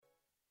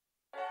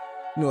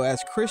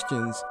As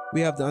Christians,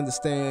 we have to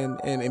understand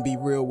and be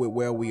real with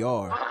where we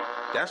are.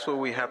 That's what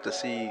we have to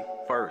see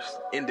first,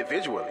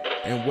 individually.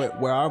 And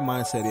where our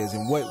mindset is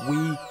and what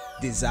we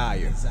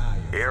desire.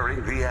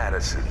 Airing the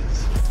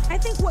Addisons. I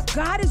think what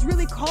God is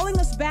really calling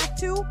us back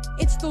to,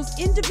 it's those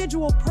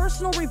individual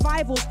personal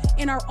revivals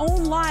in our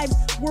own lives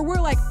where we're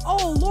like,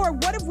 oh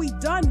Lord, what have we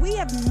done? We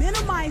have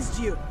minimized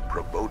you.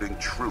 Promoting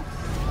truth,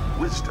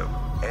 wisdom,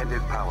 and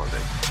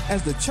empowerment.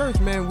 As the church,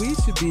 man, we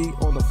should be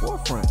on the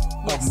forefront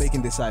of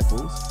making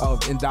disciples,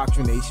 of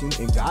indoctrination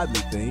and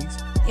godly things.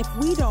 If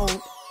we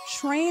don't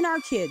train our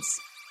kids,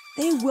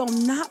 they will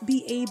not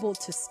be able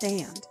to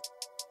stand.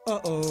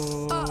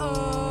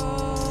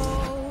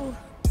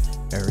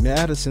 Airing the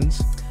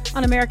Addisons.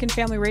 On American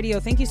Family Radio,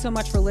 thank you so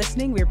much for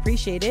listening. We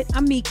appreciate it.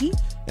 I'm Miki.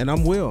 And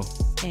I'm Will.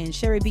 And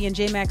Sherry B and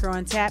J-Mac are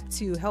on tap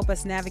to help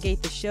us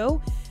navigate the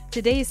show.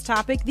 Today's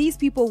topic, these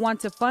people want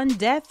to fund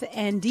death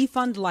and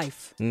defund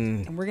life.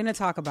 And we're going to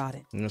talk about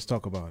it. Let's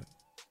talk about it.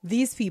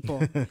 These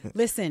people.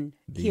 Listen,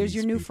 here's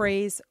your new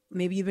phrase.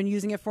 Maybe you've been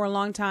using it for a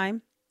long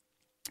time.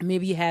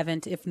 Maybe you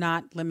haven't. If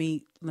not, let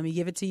me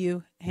give it to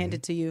you, hand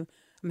it to you.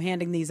 I'm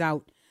handing these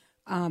out.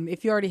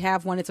 If you already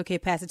have one, it's okay.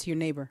 Pass it to your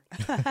neighbor.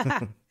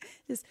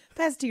 Just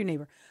pass it to your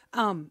neighbor.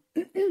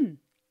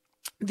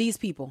 These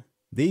people.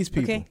 These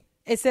people. Okay.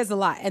 It says a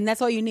lot, and that's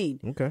all you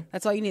need. Okay.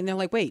 That's all you need. And they're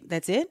like, wait,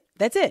 that's it?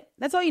 That's it.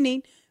 That's all you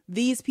need.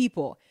 These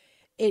people.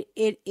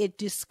 It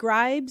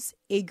describes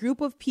a group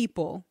of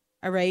people,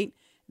 all right,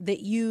 that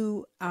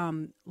you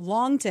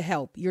long to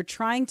help. You're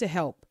trying to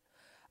help.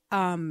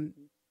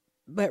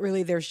 But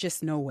really, there's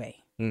just no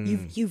way.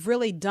 You've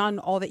really done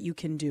all that you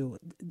can do.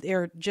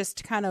 They're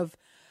just kind of,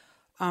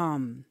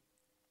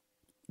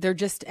 they're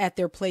just at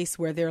their place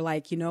where they're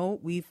like,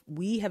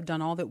 we have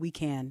done all that we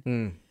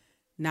can.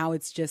 Now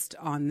it's just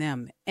on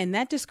them. And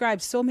that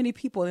describes so many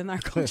people in our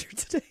culture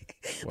today.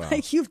 Wow.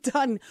 Like you've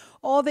done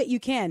all that you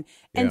can.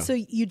 And so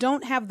you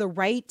don't have the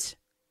right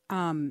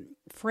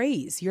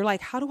phrase. You're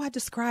like, how do I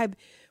describe,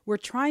 we're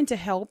trying to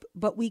help,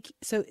 but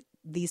so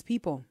these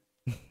people,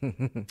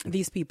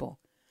 these people.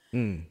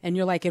 And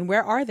you're like, and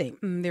where are they?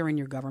 They're in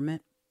your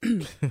government.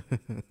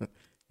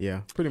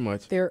 Yeah, pretty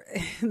much. They're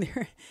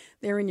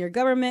in your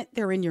government.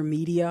 They're in your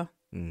media,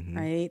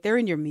 right? They're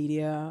in your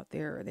media.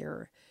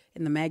 They're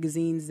in the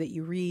magazines that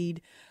you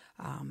read.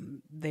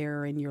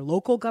 They're in your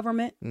local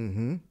government.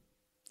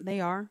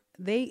 They are.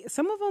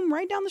 Some of them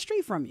right down the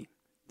street from you.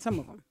 Some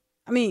of them.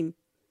 I mean,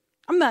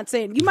 I'm not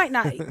saying you might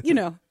not,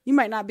 you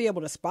might not be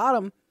able to spot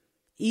them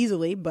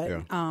easily,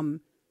 but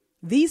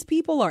these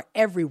people are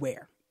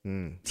everywhere.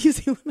 Do you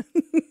see what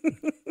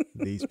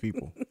These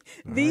people.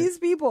 These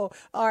people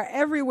are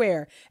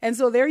everywhere. And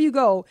so there you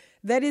go.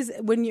 That is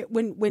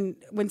when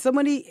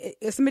somebody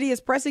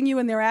is pressing you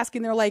and they're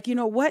asking, they're like,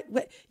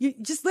 what you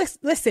just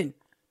listen.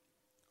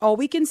 All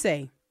we can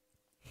say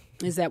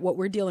is that what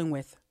we're dealing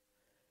with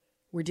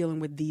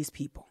these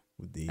people.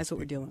 That's what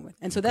we're dealing with.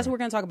 And so that's what we're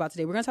going to talk about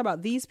today. We're going to talk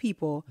about these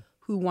people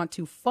who want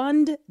to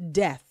fund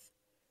death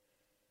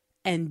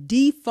and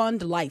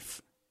defund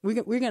life. We're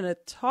going to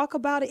talk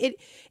about it.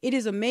 It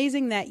is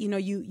amazing that,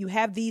 you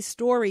have these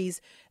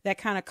stories that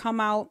kind of come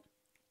out,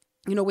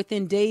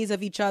 within days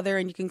of each other,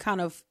 and you can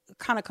kind of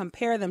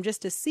compare them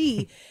just to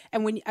see.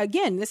 And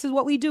this is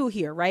what we do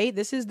here, right?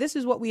 This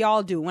is what we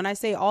all do. When I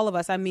say all of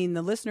us, I mean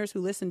the listeners who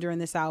listen during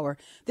this hour.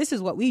 This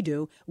is what we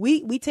do.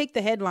 We take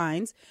the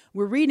headlines,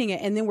 we're reading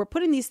it, and then we're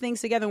putting these things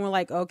together, and we're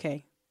like,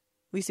 okay,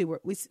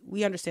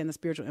 we understand the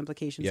spiritual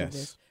implications of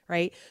this,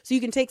 right? So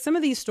you can take some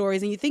of these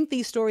stories and you think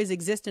these stories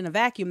exist in a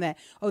vacuum that,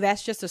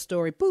 that's just a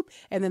story, boop.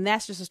 And then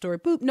that's just a story,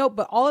 boop. No,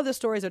 but all of the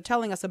stories are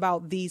telling us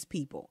about these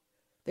people.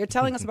 They're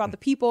telling us about the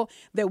people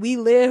that we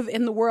live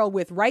in the world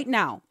with right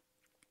now.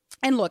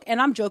 And look,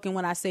 and I'm joking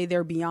when I say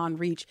they're beyond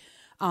reach,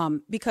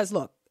 because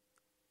look,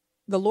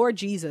 the Lord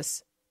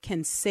Jesus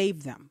can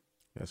save them.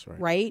 That's right.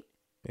 Right?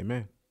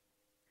 Amen.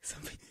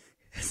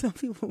 Some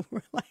people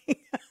were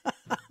like...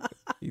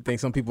 You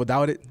think some people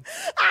doubt it?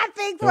 I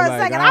think for a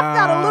second, I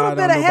felt a little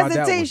bit of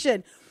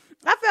hesitation.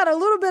 I felt a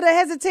little bit of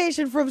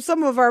hesitation from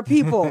some of our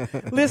people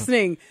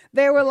listening.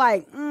 They were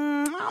like,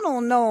 I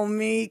don't know,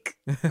 Meek.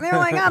 They're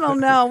like, I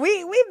don't know.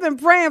 We've been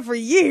praying for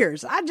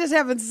years. I just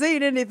haven't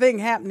seen anything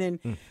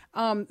happening.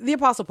 The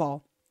Apostle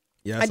Paul.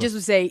 Yeah, I just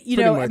would say,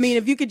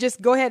 if you could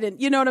just go ahead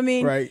and, you know what I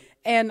mean? Right.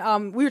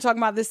 And we were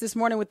talking about this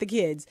morning with the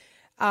kids.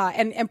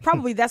 And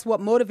probably that's what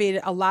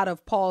motivated a lot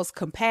of Paul's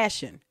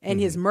compassion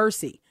and his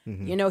mercy.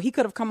 He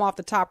could have come off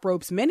the top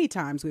ropes many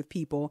times with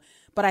people,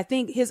 but I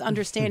think his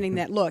understanding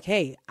that, look,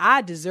 hey,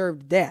 I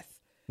deserved death.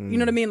 You know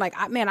what I mean? Like,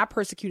 I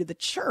persecuted the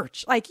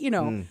church,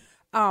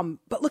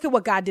 but look at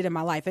what God did in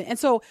my life. And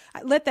so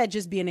let that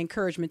just be an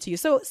encouragement to you.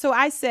 So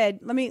I said,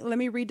 let me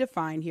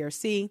redefine here.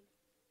 See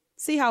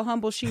how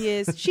humble she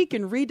is. She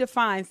can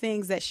redefine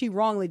things that she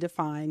wrongly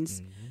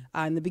defines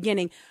in the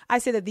beginning. I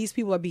say that these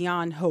people are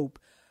beyond hope.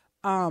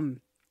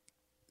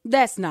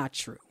 That's not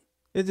true.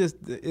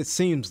 It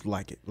seems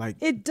like it. Like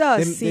it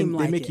does seem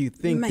like they make it. you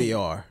think Man. they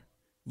are.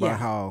 By Yeah.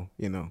 how,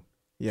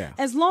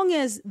 As long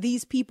as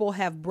these people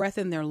have breath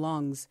in their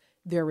lungs,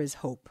 there is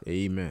hope.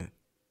 Amen.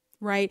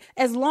 right?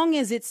 As long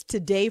as it's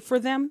today for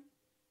them,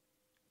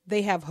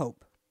 they have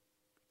hope.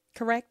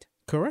 Correct?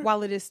 Correct.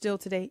 While it is still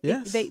today,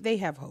 Yes. they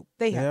have hope.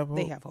 They have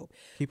hope.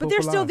 Keep But hope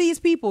they're still alive. these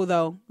people,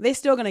 though. They're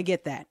still going to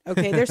get that.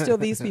 Okay, they're still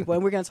these people,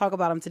 and we're going to talk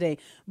about them today.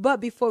 But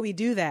before we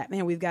do that,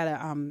 man, we've got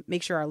to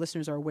make sure our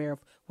listeners are aware of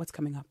what's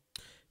coming up.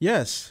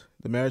 Yes,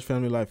 the Marriage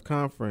Family Life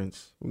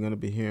Conference. We're going to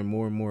be hearing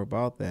more and more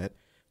about that,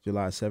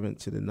 July 7th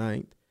to the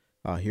 9th,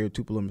 here in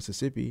Tupelo,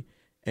 Mississippi.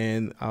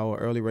 And our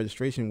early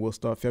registration will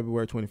start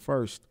February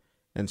 21st.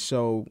 And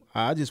so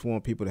I just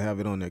want people to have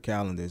it on their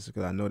calendars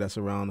because I know that's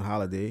around the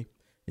holiday.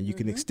 And you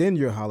can extend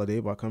your holiday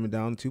by coming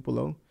down to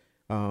Tupelo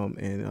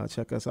and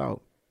check us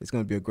out. It's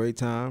going to be a great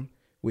time.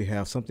 We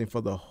have something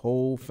for the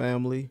whole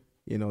family.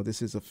 You know,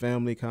 this is a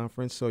family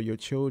conference, so your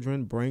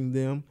children, bring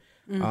them.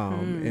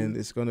 And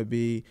it's going to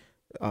be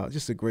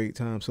just a great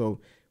time. So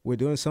we're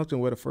doing something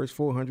where the first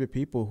 400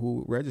 people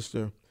who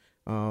register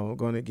are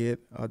going to get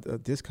a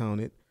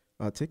discounted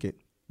ticket,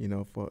 you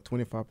know, for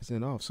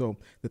 25% off. So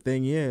the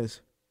thing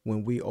is,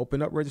 when we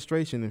open up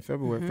registration in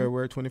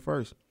February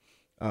 21st,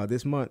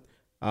 this month,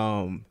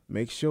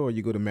 make sure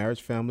you go to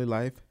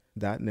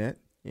marriagefamilylife.net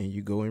and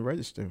you go and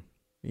register.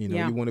 You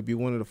know, you want to be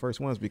one of the first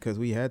ones because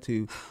we had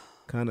to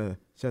kind of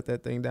shut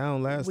that thing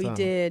down last time. We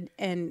did.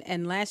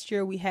 And last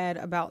year we had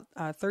about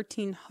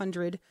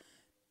 1,300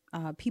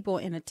 people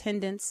in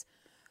attendance.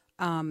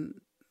 I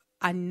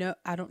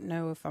don't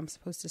know if I'm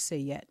supposed to say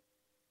yet.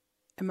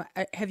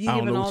 Have you I don't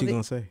given know all what the... you're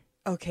going to say.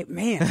 Okay,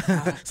 man.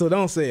 So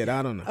don't say it.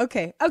 I don't know.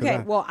 Okay.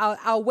 Well,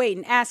 I'll wait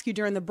and ask you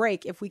during the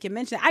break if we can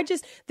mention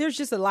it. There's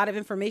just a lot of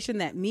information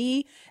that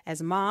I as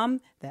a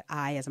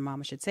mom,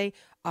 I should say,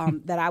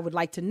 that I would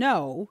like to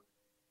know,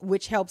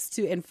 which helps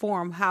to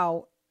inform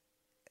how,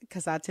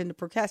 because I tend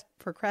to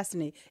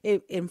procrastinate.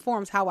 It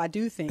informs how I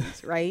do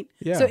things, right?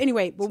 Yeah. So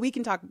anyway, but we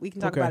can talk Okay.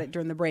 about it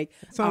during the break.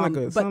 Sound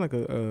like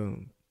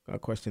a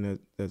question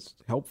that's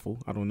helpful.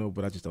 I don't know,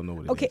 but I just don't know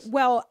what it is. Okay,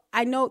 well,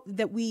 I know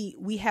that we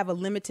have a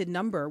limited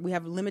number. We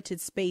have a limited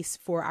space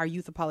for our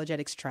youth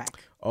apologetics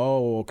track.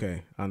 Oh,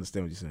 okay. I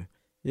understand what you're saying.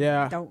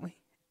 Yeah. Don't we?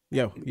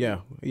 Yeah.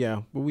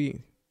 But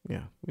we're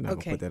not gonna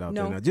put that out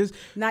there now.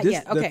 Not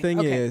yet. Okay. The thing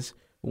okay. is,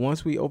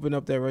 once we open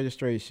up that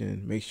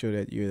registration, make sure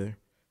that you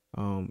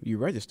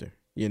register.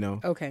 You know.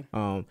 Okay.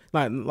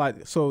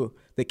 So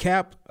the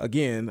cap,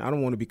 again, I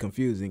don't want to be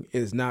confusing,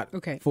 is not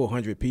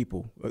 400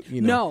 people.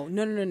 You know.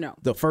 No.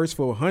 The first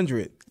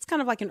 400. It's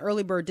kind of like an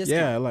early bird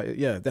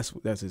discount.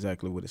 That's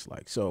exactly what it's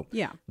like. So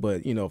yeah.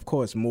 But you know, of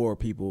course, more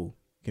people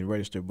can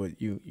register,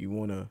 but you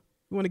want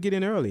to get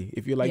in early.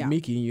 If you're like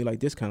Miki and you like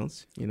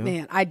discounts, you know.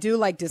 Man, I do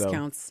like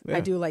discounts. So, yeah.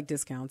 I do like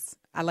discounts.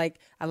 I like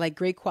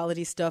great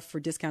quality stuff for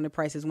discounted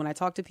prices. When I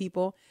talk to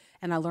people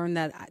and I learn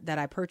that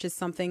I purchased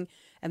something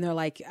and they're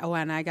like, oh,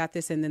 and I got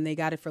this, and then they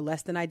got it for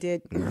less than I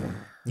did. You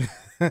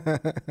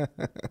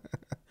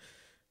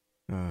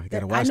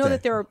gotta watch I know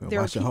that there are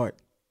watch your heart.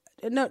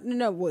 No.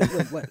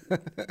 What?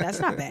 That's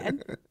not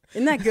bad.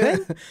 Isn't that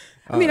good?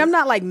 I mean, I'm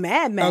not like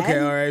mad. Okay,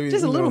 all right.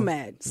 Just a little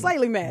mad,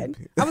 slightly mad.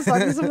 I was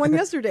talking to someone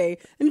yesterday,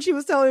 and she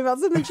was telling me about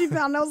something she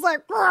found. And I was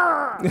like,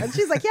 "Argh!" And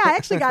she's like, yeah, I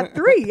actually got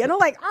 3. And I'm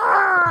like,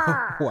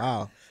 "Argh!"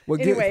 Wow.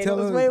 Well, anyway, it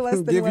was way less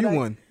than give what you I-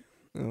 one.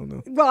 I don't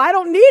know. Well, I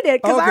don't need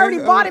it because I already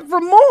bought it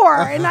for more,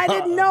 and I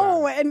didn't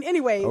know. And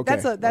anyway, Okay,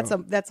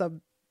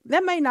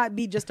 that may not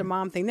be just a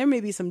mom thing. There may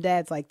be some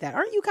dads like that.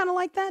 Aren't you kind of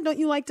like that? Don't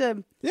you like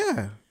to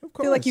Yeah, of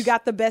course. feel like you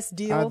got the best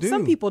deal? I do.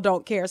 Some people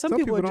don't care. Some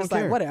people are don't just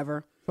care. like,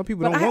 whatever. Some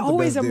people But don't I want the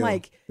always best am deal.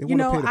 like, they you want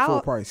know, to pay the full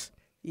I'll- price.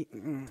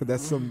 Because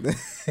that's some.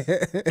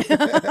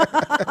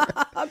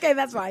 Okay,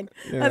 that's fine.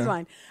 That's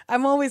fine.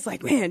 I'm always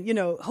like, man,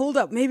 hold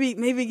up. Maybe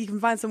you can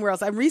find somewhere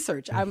else. I'm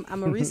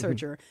a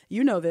researcher.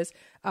 You know this.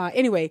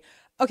 Anyway,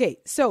 okay,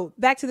 so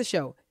back to the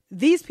show.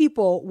 These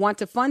people want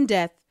to fund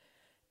death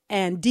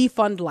and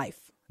defund life.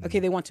 Okay,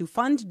 they want to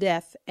fund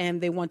death and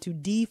they want to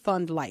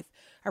defund life.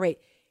 All right,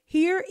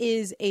 here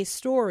is a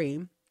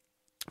story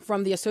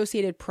from the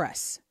Associated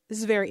Press. This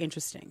is very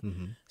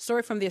interesting.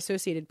 Story from the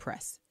Associated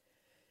Press.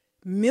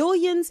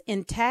 Millions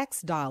in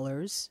tax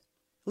dollars.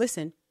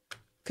 Listen,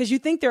 because you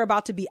think they're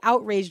about to be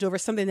outraged over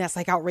something that's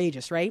like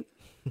outrageous, right?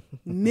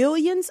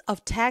 Millions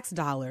of tax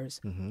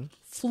dollars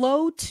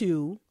flow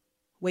to,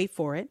 wait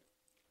for it,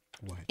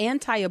 What?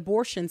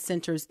 anti-abortion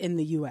centers in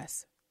the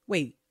U.S.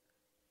 Wait,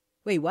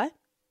 what?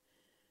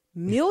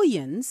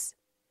 Millions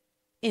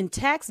in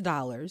tax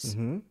dollars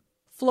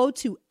flow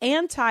to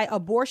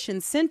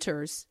anti-abortion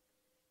centers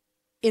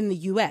in the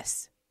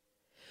U.S.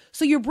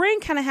 So your brain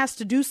kind of has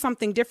to do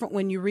something different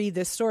when you read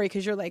this story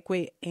because you're like,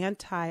 wait,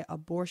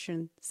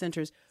 anti-abortion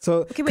centers. So,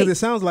 Okay, because wait. it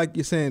sounds like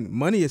you're saying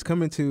money is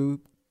coming to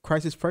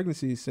crisis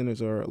pregnancy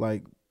centers or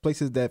like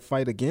places that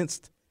fight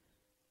against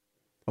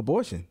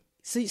abortion.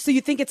 So you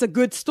think it's a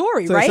good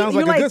story, So right? it sounds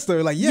You're like a good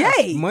story. Like, yes,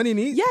 yay, money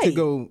needs yay. to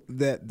go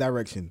that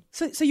direction.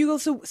 So you go.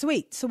 So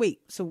wait. So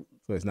So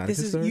it's not a this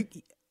good is story?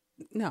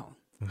 no.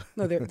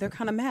 They're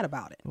kind of mad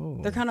about it. Oh.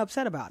 They're kind of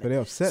upset about it. But they're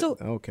upset. So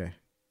Okay.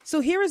 So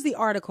here is the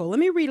article. Let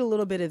me read a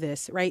little bit of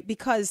this, right?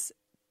 Because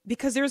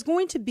there's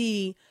going to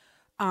be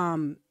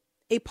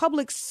a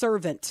public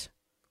servant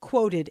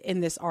quoted in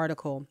this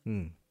article.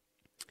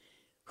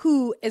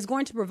 who is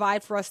going to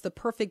provide for us the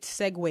perfect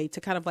segue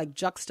to kind of like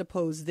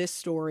juxtapose this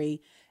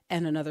story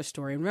and another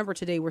story. And remember,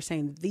 today we're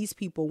saying that these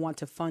people want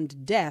to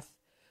fund death,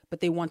 but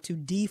they want to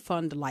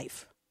defund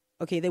life.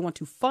 Okay, they want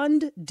to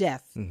fund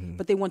death,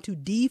 but they want to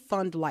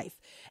defund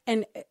life.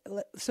 And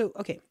so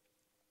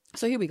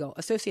here we go.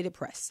 Associated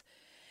Press.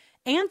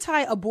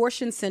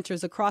 Anti-abortion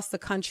centers across the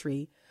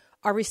country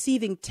are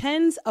receiving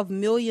tens of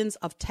millions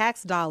of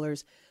tax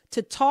dollars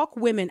to talk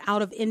women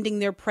out of ending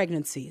their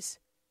pregnancies.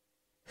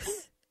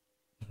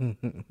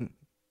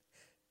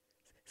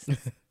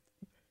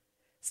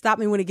 Stop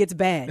me when it gets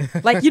bad.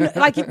 Like, you know,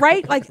 like,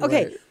 right? Like,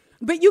 okay. Right.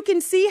 But you can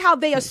see how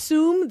they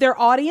assume their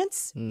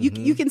audience.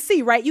 You can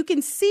see, right? You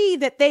can see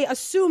that they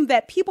assume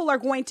that people are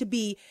going to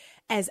be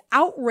as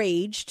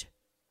outraged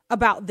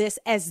about this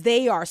as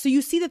they are. So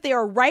you see that they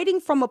are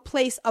writing from a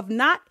place of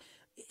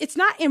it's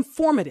not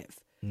informative,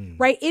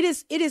 right? It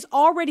is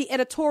already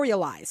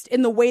editorialized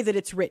in the way that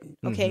it's written.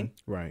 Okay.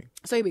 Right.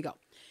 So here we go.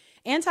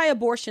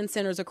 Anti-abortion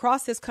centers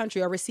across this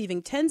country are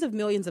receiving tens of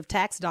millions of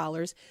tax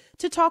dollars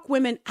to talk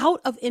women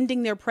out of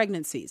ending their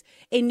pregnancies,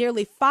 a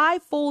nearly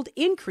 5-fold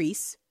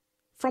increase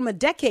from a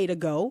decade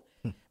ago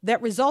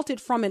that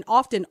resulted from an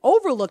often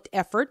overlooked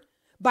effort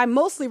by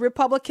mostly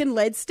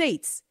Republican-led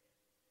states.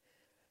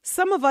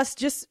 Some of us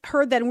just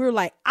heard that and we were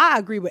like, I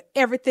agree with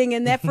everything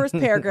in that first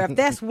paragraph.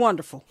 That's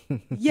wonderful.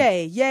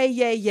 Yay, yay,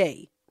 yay,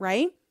 yay,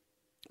 right?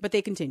 But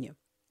they continue.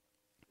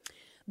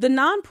 The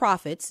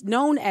nonprofits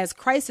known as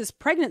crisis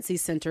pregnancy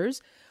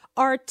centers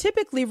are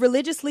typically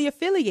religiously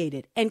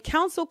affiliated and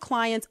counsel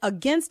clients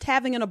against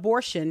having an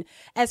abortion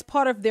as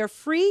part of their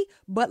free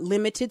but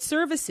limited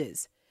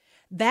services.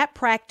 That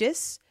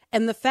practice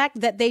and the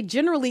fact that they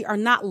generally are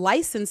not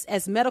licensed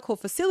as medical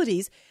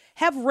facilities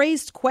have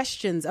raised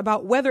questions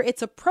about whether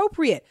it's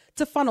appropriate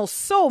to funnel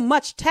so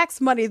much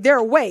tax money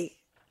their way.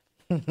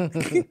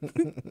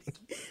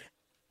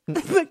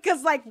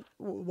 Because, like,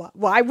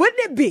 why wouldn't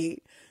it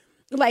be?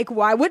 Like,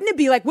 why wouldn't it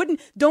be? Like,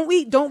 don't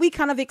we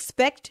kind of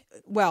expect,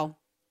 well,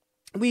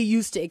 we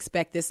used to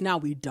expect this. Now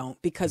we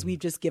don't, because we've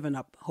just given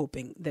up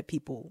hoping that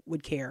people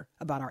would care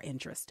about our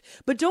interest.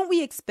 But don't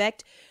we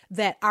expect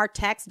that our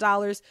tax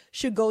dollars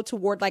should go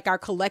toward like our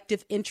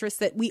collective interest,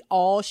 that we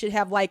all should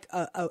have like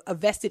a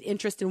vested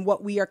interest in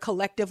what we are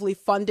collectively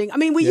funding? I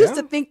mean, we used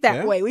to think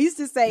that way. We used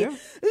to say,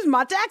 this is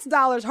my tax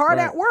dollars hard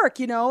at work,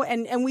 you know,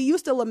 and we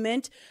used to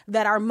lament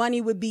that our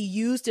money would be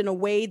used in a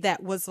way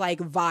that was like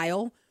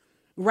vile.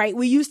 Right.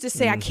 We used to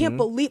say, I can't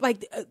believe,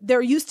 like,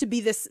 there used to be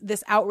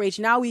this outrage.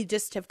 Now we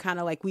just have kind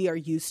of like, we are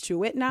used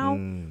to it now.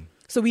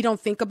 So we don't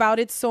think about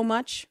it so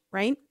much.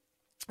 Right.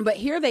 But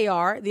here they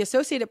are. The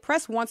Associated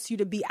Press wants you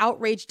to be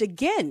outraged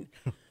again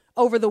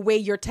over the way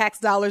your tax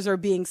dollars are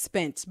being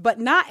spent, but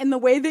not in the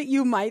way that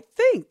you might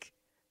think.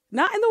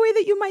 Not in the way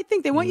that you might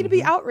think. They want you to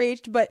be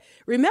outraged. But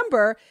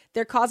remember,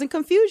 they're causing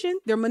confusion.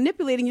 They're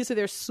manipulating you. So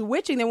they're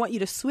switching. They want you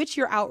to switch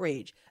your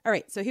outrage. All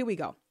right. So here we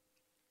go.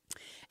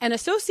 An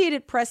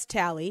Associated Press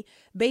tally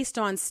based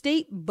on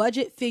state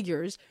budget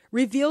figures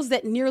reveals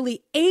that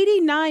nearly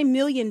 $89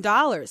 million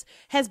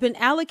has been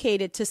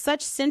allocated to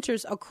such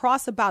centers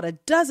across about a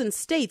dozen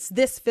states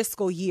this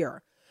fiscal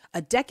year.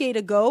 A decade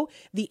ago,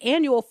 the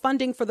annual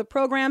funding for the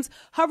programs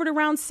hovered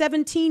around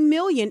 $17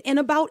 million in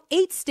about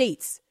 8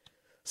 states.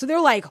 So they're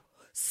like,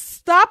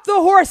 stop the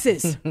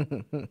horses.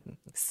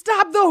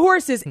 Stop the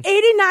horses.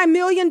 $89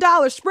 million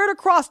spread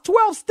across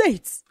 12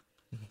 states.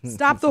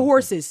 Stop the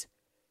horses.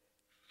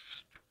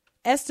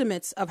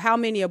 Estimates of how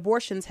many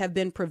abortions have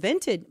been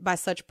prevented by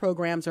such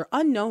programs are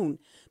unknown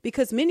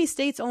because many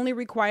states only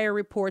require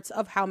reports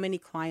of how many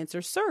clients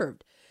are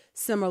served.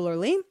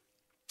 Similarly,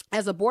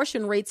 as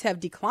abortion rates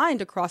have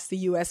declined across the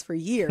U.S. for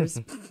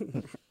years,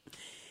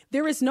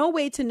 there is no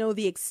way to know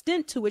the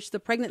extent to which the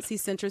pregnancy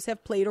centers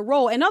have played a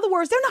role. In other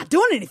words, they're not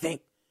doing anything.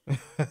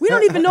 We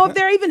don't even know if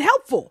they're even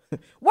helpful.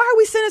 Why are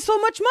we sending so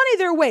much money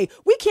their way?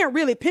 We can't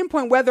really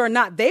pinpoint whether or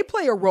not they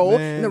play a role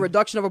in the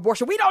reduction of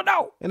abortion. We don't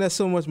know. And there's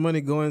so much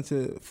money going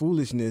to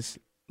foolishness.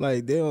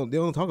 Like they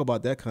don't talk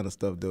about that kind of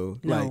stuff though.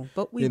 No, like,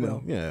 but we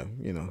will. Yeah,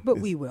 you know. But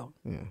we will.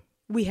 Yeah.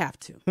 We have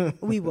to.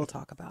 We will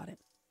talk about it.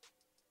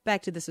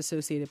 Back to this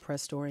Associated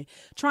Press story.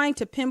 Trying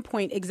to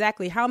pinpoint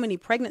exactly how many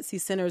pregnancy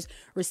centers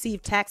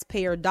receive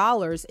taxpayer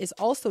dollars is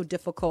also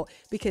difficult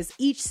because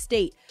each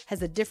state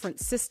has a different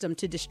system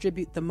to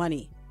distribute the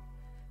money.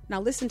 Now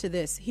listen to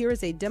this. Here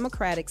is a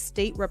Democratic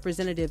state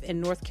representative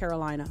in North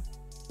Carolina.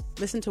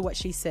 Listen to what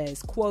she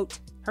says. Quote,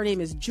 her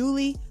name is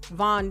Julie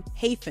Von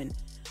Hafen,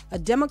 a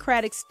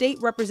Democratic state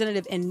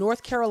representative in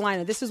North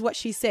Carolina. This is what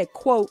she said.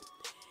 Quote,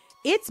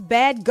 it's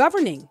bad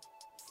governing.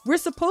 We're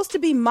supposed to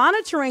be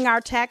monitoring our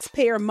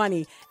taxpayer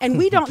money, and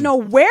we don't know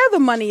where the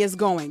money is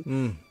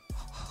going.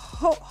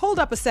 Hold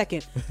up a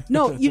second.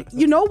 No,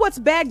 you know what's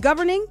bad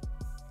governing?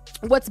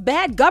 What's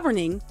bad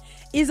governing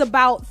is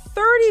about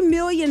 $30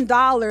 million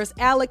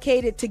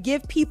allocated to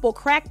give people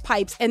crack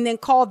pipes and then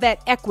call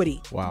that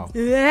equity. Wow.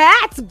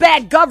 That's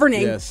bad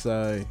governing. Yes,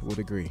 I would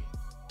agree.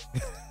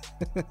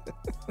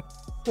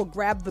 We'll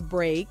grab the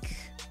break,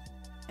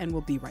 and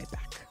we'll be right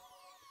back.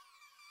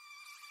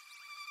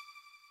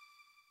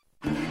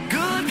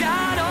 Good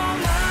God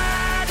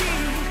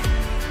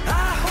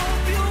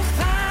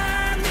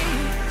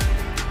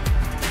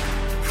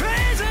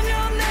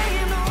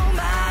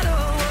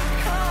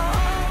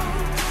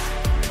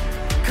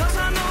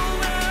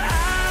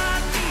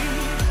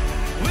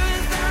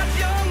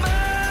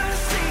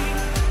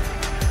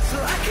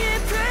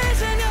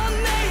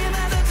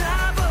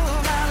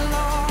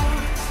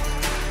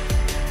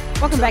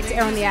back to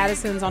Airing the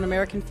Addisons on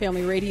American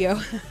Family Radio.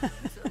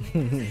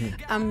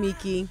 I'm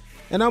Miki.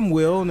 And I'm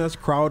Will, and that's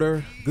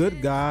Crowder.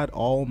 Good God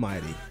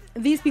Almighty.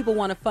 These people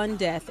want to fund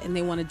death and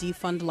they want to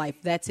defund life.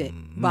 That's it.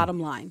 Mm-hmm. Bottom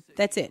line.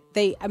 That's it.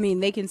 They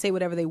can say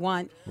whatever they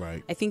want.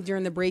 Right. I think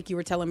during the break you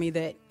were telling me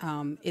that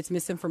it's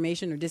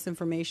misinformation or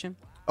disinformation.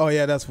 Oh,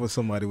 yeah, that's what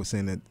somebody was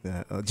saying.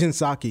 That Jen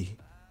Psaki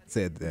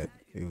said that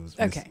it was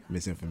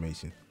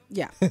misinformation.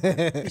 Yeah,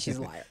 she's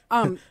a liar.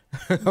 But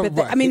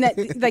right. I mean,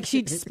 that like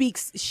she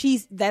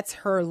speaks. That's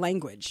her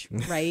language,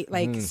 right?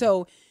 Like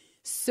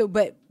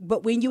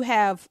but when you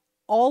have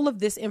all of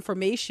this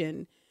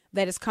information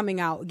that is coming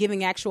out,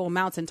 giving actual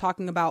amounts and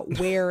talking about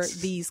where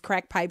these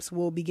crack pipes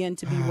will begin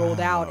to be rolled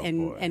out,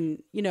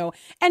 and you know,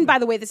 and by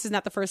the way, this is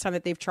not the first time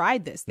that they've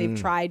tried this. They've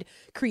tried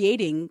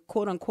creating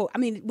quote unquote. I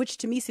mean, which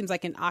to me seems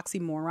like an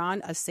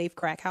oxymoron, a safe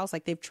crack house.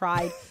 Like they've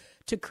tried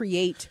to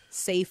create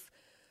safe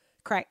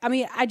crack. I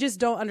mean, I just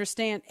don't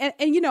understand.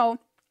 And you know,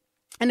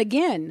 and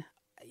again,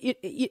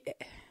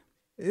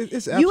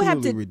 it's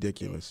absolutely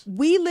ridiculous.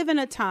 We live in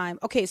a time.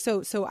 Okay,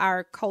 so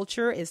our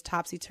culture is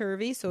topsy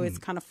turvy. So it's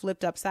kind of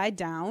flipped upside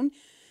down.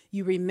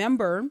 You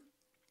remember,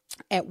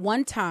 at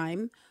one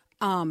time,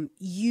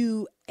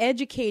 you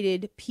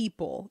educated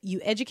people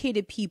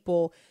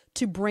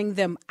to bring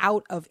them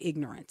out of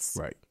ignorance.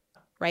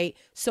 Right.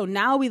 So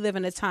now we live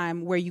in a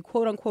time where you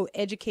quote unquote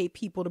educate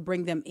people to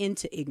bring them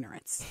into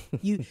ignorance.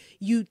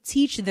 You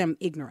teach them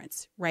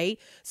ignorance. Right.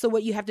 So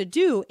what you have to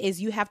do is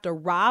you have to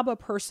rob a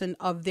person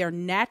of their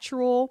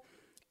natural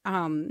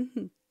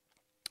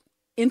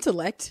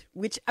intellect,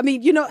 which, I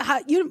mean, you know,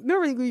 how you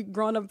remember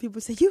growing up, people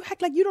say you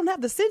act like you don't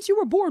have the sense you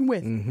were born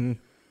with. Mm-hmm.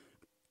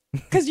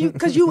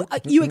 Because you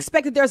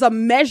expect that there's a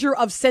measure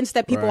of sense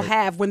that people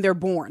have when they're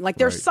born. Like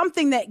there's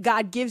something that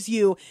God gives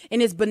you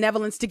in his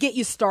benevolence to get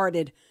you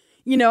started.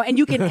 You know, and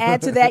you can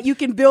add to that. You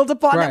can build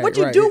upon that. What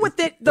you do with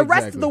it, the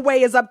rest of the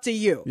way is up to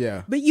you.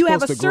 Yeah. But you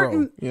have a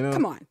certain, grow, you know?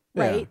 Come on,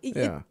 right?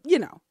 Yeah. You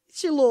know,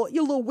 it's your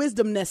little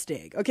wisdom nest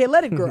egg. Okay,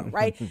 let it grow,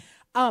 right?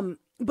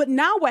 But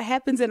now what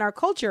happens in our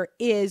culture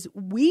is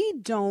we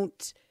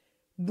don't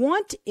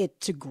want it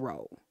to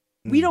grow.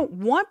 We don't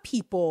want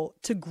people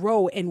to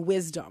grow in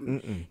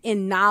wisdom,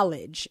 in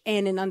knowledge,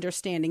 and in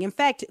understanding. In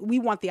fact, we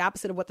want the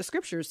opposite of what the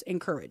scriptures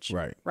encourage.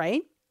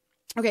 Right?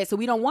 Okay, so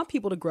we don't want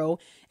people to grow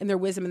in their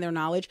wisdom and their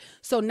knowledge.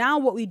 So now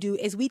what we do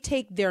is we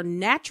take their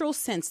natural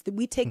sense, that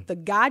we take the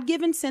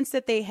God-given sense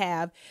that they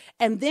have,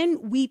 and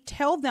then we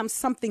tell them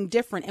something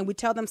different, and we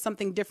tell them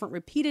something different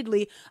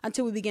repeatedly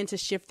until we begin to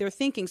shift their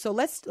thinking. So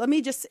let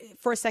me just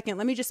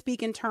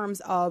speak in terms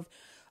of,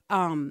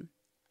 all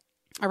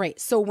right,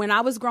 so when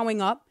I was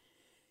growing up,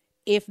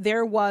 if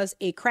there was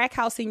a crack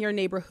house in your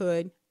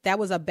neighborhood, that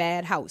was a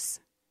bad house.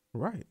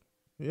 Right,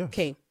 yeah.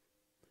 Okay,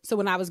 so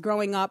when I was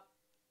growing up,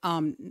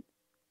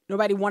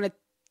 nobody wanted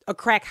a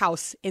crack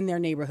house in their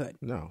neighborhood.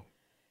 No.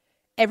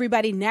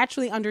 Everybody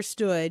naturally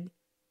understood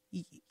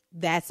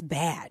that's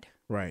bad.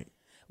 Right.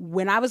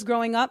 When I was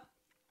growing up,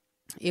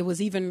 it was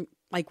even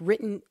like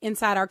written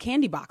inside our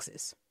candy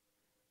boxes.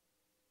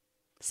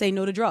 Say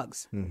no to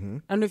drugs. Mm-hmm.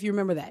 I don't know if you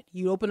remember that.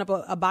 You open up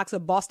a box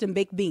of Boston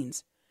baked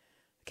beans.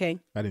 Okay.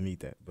 I didn't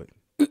eat that, but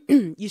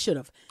you should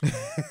have.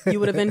 You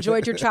would have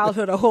enjoyed your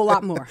childhood a whole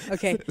lot more.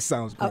 Okay.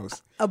 Sounds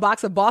gross. A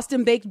box of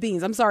Boston baked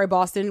beans. I'm sorry,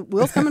 Boston.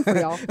 Will's coming for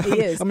y'all.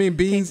 He is. I mean,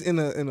 beans in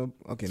a.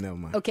 Okay, never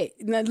mind. Okay,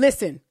 now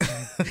listen.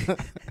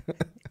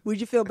 Would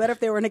you feel better if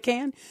they were in a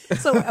can?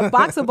 So a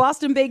box of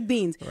Boston baked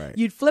beans. Right.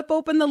 You'd flip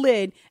open the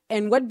lid,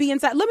 and what'd be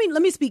inside? Let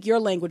me speak your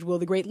language, Will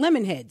the Great.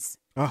 Lemon heads.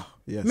 Oh,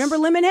 yes. Remember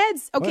lemon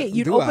heads? Okay, What?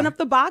 You'd open up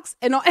the box,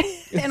 and on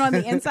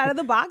the inside of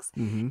the box,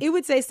 it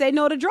would say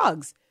no to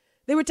drugs.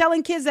 They were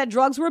telling kids that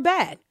drugs were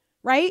bad,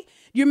 right?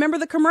 You remember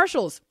the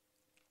commercials?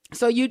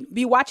 So you'd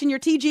be watching your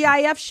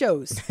TGIF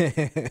shows.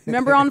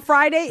 Remember on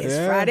Friday? It's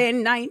Friday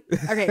night.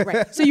 Okay,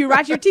 right. So you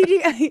watch your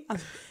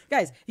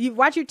guys, you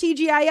watch your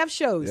TGIF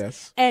shows.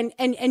 Yes.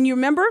 And you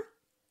remember?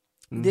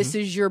 This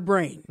is your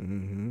brain.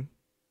 Mm-hmm.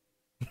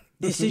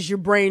 This is your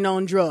brain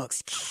on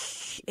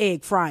drugs.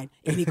 Egg frying.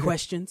 Any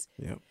questions?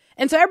 Yep.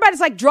 And so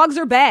everybody's like, drugs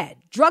are bad.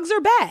 Drugs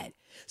are bad.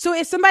 So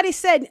if somebody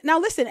said, now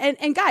listen,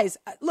 and guys,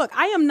 look,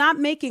 I am not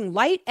making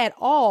light at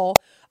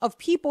all of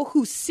people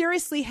who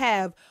seriously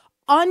have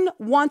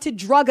unwanted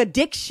drug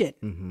addiction.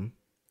 Mm-hmm.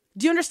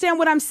 Do you understand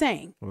what I'm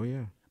saying? Oh,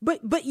 yeah.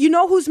 But you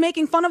know who's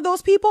making fun of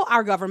those people?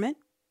 Our government.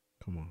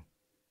 Come on.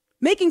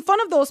 Making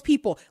fun of those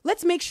people.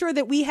 Let's make sure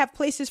that we have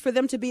places for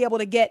them to be able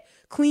to get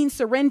clean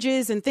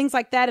syringes and things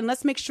like that. And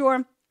let's make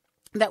sure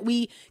that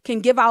we can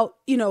give out,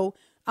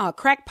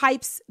 crack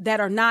pipes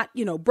that are not,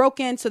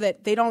 broken so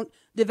that they don't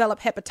develop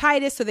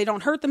hepatitis, so they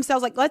don't hurt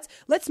themselves. Like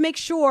let's make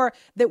sure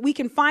that we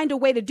can find a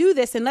way to do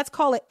this, and let's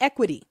call it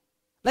equity.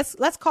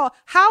 Let's call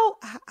how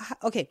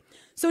okay.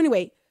 So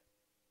anyway,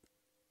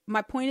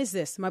 my point is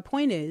this. My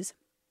point is,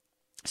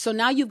 so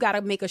now you've got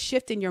to make a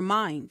shift in your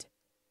mind,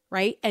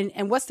 right?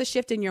 And what's the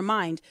shift in your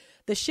mind?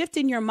 The shift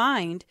in your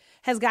mind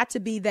has got to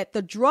be that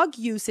the drug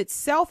use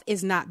itself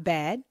is not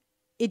bad.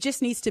 It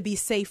just needs to be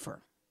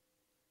safer.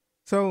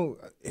 So,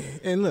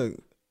 and look,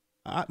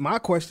 my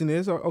question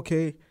is,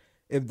 okay,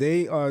 if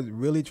they are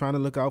really trying to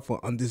look out for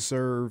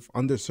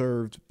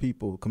underserved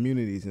people,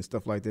 communities and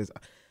stuff like this,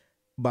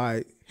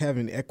 by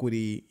having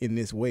equity in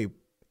this way,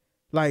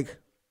 like,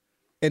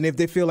 and if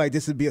they feel like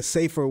this would be a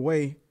safer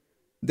way,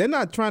 they're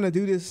not trying to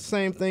do this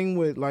same thing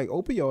with like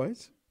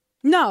opioids.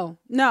 No.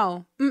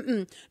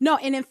 And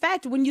in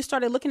fact, when you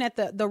started looking at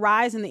the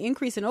rise and the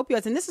increase in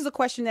opioids, and this is a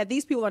question that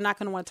these people are not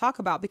going to want to talk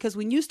about, because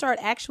when you start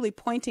actually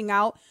pointing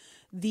out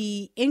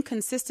the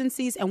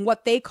inconsistencies and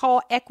what they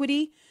call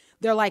equity,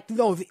 they're like,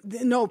 no,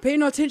 pay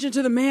no attention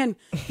to the man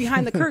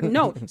behind the curtain.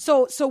 No.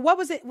 So what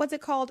was it? What's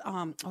it called?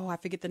 I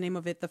forget the name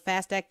of it. The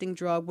fast acting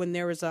drug when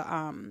there was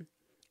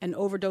an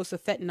overdose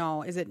of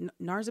fentanyl. Is it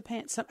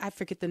Narzapam? I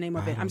forget the name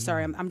of it. I'm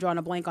sorry. I'm drawing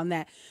a blank on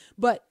that.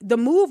 But the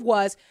move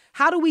was,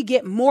 how do we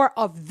get more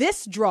of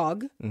this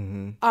drug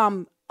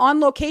on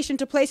location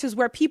to places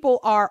where people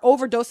are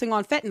overdosing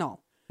on fentanyl,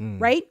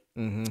 right?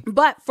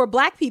 But for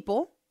black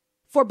people,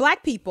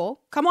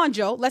 come on,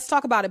 Joe, let's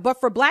talk about it. But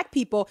for black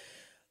people,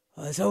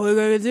 that's what we're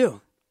going to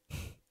do.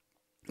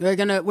 We're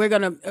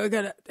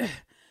gonna,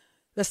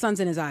 the sun's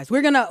in his eyes.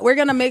 We're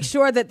gonna make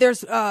sure that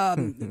there's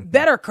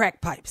better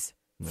crack pipes.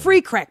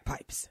 Free crack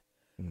pipes,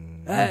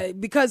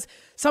 because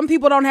some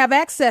people don't have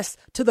access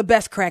to the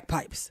best crack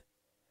pipes,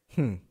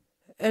 and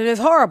it's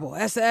horrible.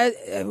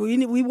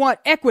 We want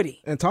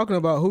equity. And talking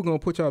about who gonna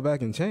put y'all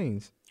back in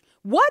chains?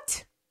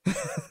 What?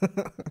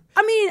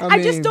 I mean,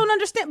 I just don't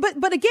understand.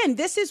 But again,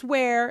 this is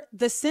where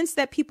the sense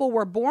that people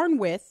were born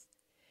with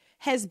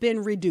has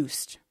been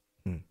reduced.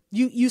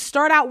 You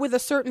start out with a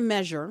certain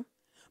measure,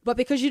 but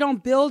because you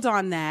don't build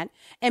on that,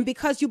 and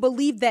because you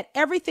believe that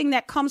everything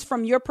that comes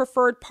from your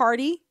preferred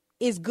party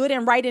is good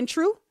and right and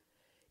true,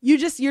 you're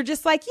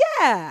just like,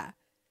 yeah.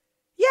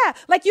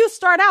 Like you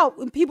start out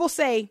when people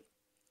say,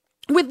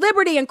 with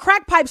liberty and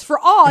crack pipes for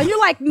all, and you're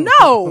like,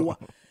 no.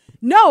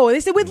 They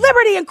say, with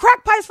liberty and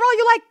crack pipes for all,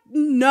 you're like,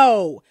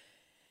 no.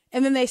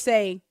 And then they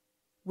say,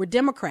 we're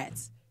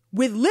Democrats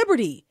with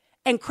liberty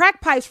and crack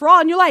pipes for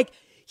all, and you're like,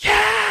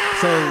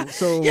 yeah.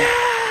 So yeah.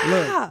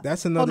 Look,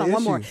 that's another issue.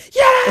 One more.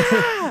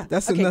 Yeah.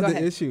 That's okay, another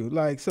issue.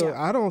 Like, so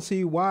yeah. I don't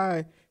see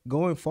why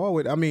going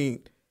forward. I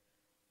mean,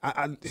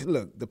 I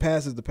look, the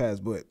past is the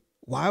past, but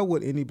why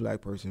would any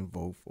black person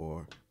vote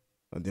for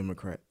a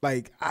Democrat?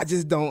 Like, I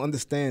just don't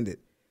understand it.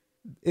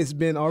 It's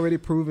been already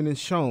proven and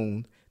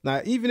shown.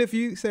 Now, even if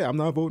you say I'm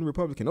not voting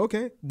Republican,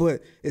 okay,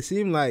 but it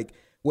seemed like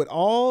with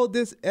all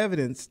this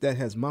evidence that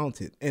has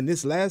mounted, and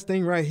this last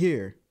thing right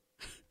here,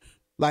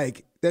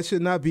 like, there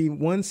should not be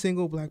one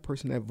single black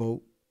person that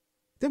vote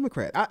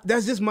Democrat.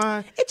 That's just my.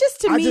 It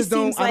just to me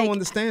seems like I don't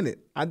understand it.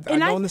 I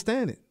don't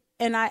understand it.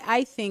 And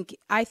I think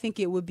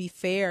it would be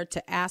fair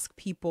to ask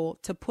people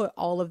to put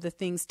all of the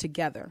things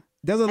together.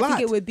 There's a lot. I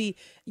think it would be,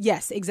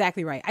 yes,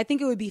 exactly right. I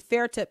think it would be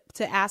fair to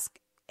ask,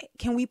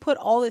 can we put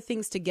all the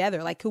things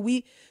together? Like, could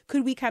we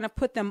kind of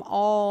put them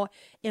all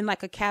in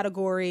like a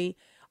category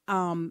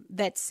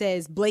that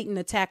says blatant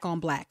attack on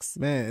blacks?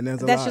 Man, and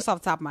that's just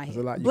off the top of my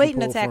head.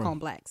 Blatant attack on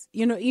blacks.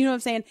 You know what I'm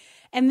saying?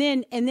 And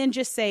then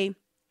just say,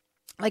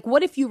 like,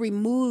 what if you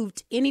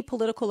removed any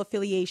political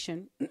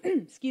affiliation,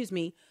 excuse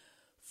me,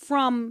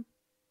 from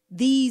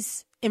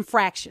these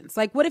infractions?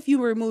 Like, what if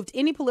you removed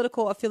any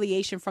political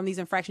affiliation from these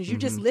infractions? You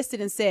just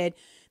listed and said,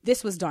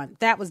 this was done,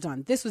 that was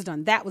done, this was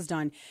done, that was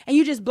done. And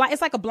you just,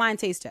 it's like a blind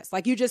taste test.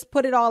 Like, you just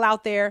put it all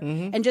out there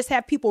and just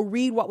have people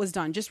read what was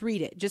done. Just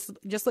read it.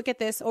 Just look at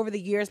this over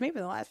the years, maybe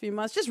the last few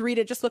months. Just read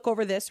it. Just look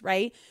over this,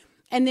 right?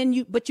 And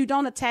then but you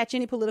don't attach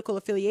any political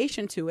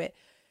affiliation to it.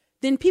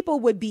 Then people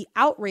would be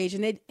outraged,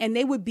 and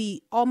they would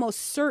be almost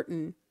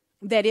certain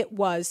that it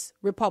was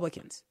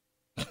Republicans.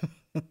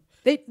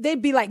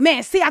 They'd be like,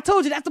 man, see, I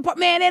told you that's the part.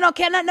 Man, they don't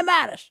care nothing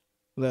about us.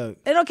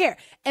 Look, they don't care.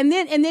 And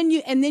then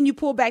you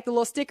pull back the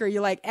little sticker.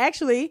 You're like,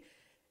 actually,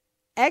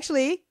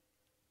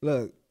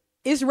 look,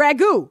 it's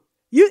ragu.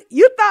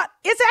 You thought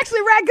it's actually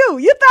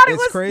ragu. You thought it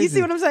was crazy. You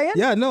see what I'm saying?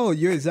 Yeah, no,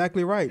 you're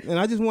exactly right. And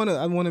I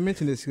want to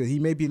mention this because he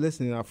may be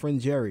listening. Our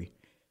friend Jerry,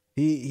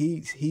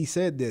 he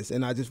said this,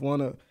 and I just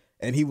want to,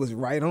 and he was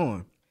right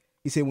on.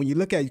 He said, when you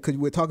look at it, because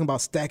we're talking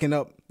about stacking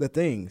up the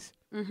things.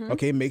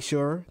 Okay, make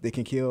sure they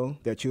can kill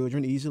their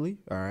children easily.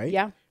 All right.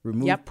 Yeah.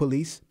 Remove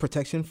police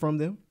protection from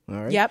them. All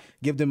right. Yep.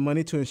 Give them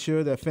money to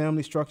ensure their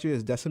family structure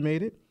is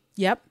decimated.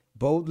 Yep.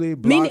 Boldly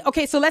block.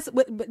 Okay, so let's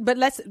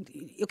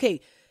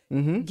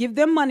give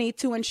them money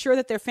to ensure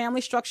that their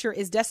family structure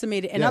is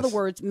decimated. In other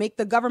words, make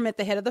the government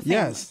the head of the family.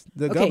 Yes.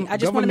 I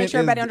just want to make sure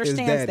everybody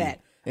understands that.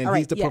 And all right,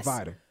 he's the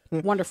provider.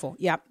 Wonderful.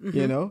 Yeah.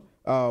 You know,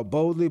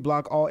 boldly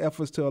block all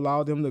efforts to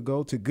allow them to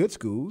go to good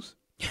schools.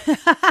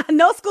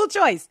 No school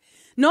choice.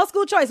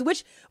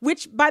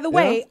 Which by the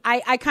way,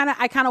 I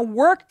kind of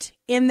worked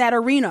in that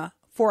arena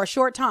for a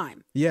short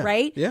time. Yeah.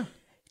 Right? Yeah.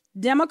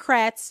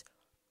 Democrats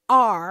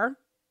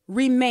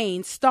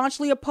remain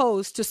staunchly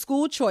opposed to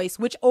school choice,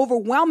 which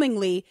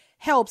overwhelmingly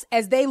helps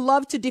as they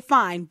love to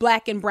define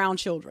black and brown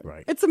children.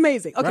 Right. It's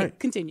amazing. Okay,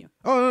 continue.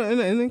 Oh, and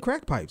then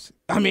crack pipes.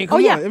 I mean,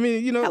 come on. I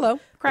mean, you know. Hello,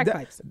 crack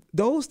pipes.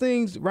 Those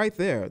things right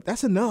there,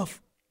 that's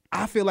enough.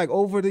 I feel like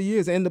over the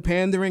years and the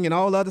pandering and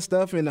all other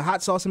stuff and the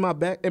hot sauce in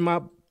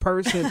my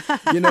person,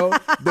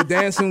 the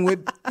dancing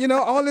with,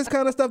 all this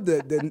kind of stuff,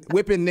 the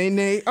whipping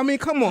nay. I mean,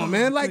 come on,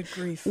 man. Like,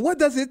 what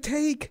does it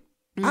take?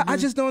 I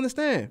just don't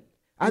understand.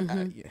 I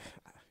don't get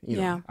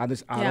it.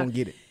 I don't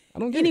get it.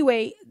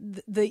 Anyway,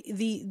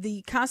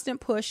 the constant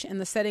push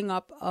and the setting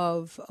up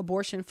of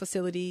abortion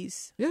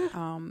facilities,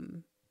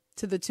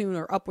 to the tune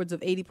or upwards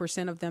of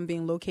 80% of them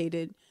being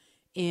located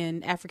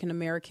in African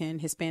American,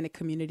 Hispanic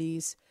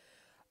communities.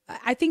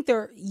 I think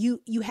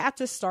you have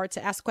to start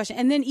to ask the question.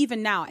 And then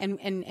even now,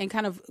 and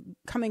kind of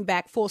coming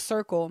back full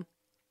circle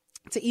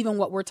to even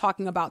what we're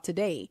talking about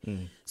today.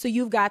 So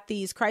you've got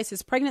these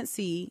crisis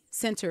pregnancy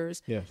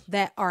centers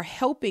that are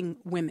helping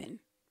women,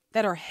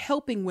 that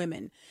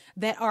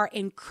are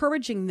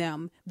encouraging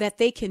them that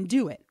they can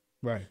do it.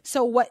 Right.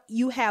 So what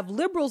you have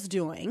liberals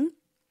doing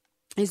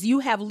is you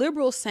have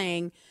liberals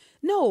saying,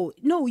 no,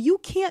 you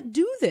can't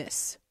do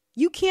this.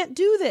 You can't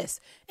do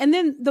this. And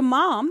then the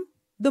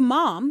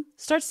mom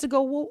starts to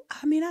go, well,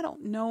 I mean, I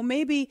don't know.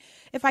 Maybe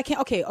if I can't,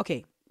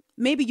 okay.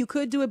 Maybe you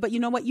could do it, but you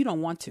know what? You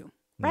don't want to,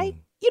 right?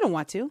 You don't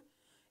want to,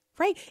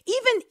 right?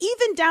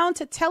 Even down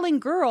to telling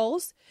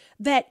girls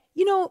that,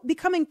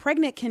 becoming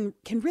pregnant can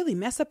really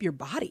mess up your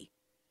body.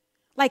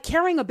 Like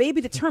carrying a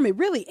baby to term, it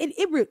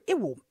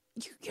will,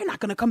 you're not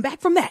going to come back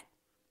from that.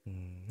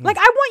 Like,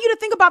 I want you to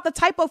think about the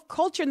type of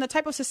culture and the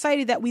type of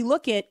society that we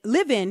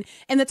live in,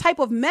 and the type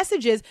of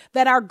messages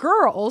that our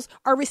girls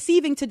are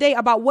receiving today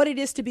about what it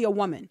is to be a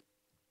woman,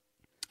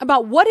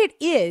 about what it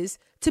is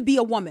to be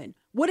a woman,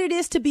 what it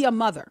is to be a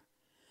mother.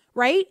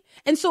 Right.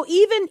 And so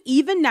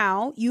even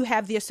now you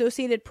have the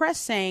Associated Press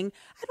saying,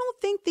 I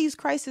don't think these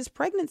crisis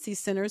pregnancy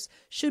centers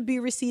should be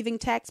receiving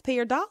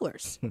taxpayer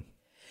dollars.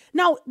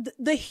 Now,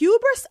 the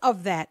hubris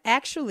of that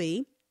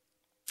actually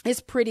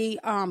is pretty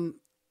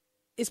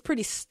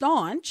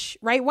staunch,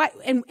 right? Why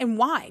and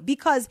why?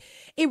 Because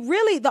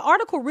the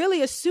article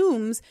really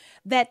assumes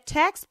that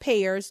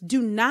taxpayers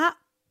do not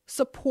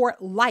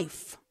support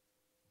life,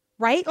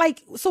 right?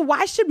 Like, so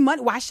why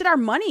should our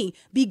money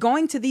be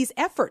going to these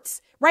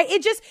efforts, right?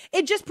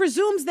 It just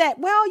presumes that,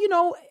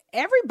 well,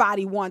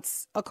 everybody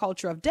wants a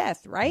culture of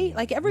death, right?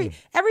 Like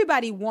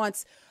everybody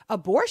wants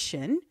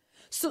abortion.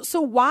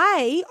 So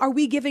why are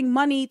we giving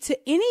money to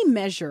any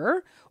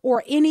measure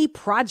or any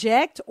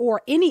project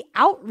or any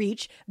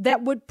outreach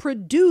that would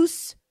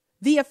produce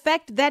the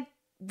effect that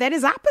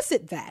is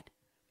opposite that?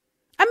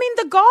 I mean,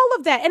 the gall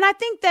of that. And I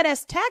think that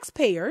as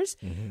taxpayers,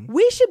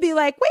 we should be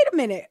like, wait a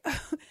minute,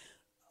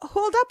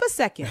 hold up a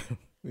second.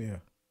 Yeah.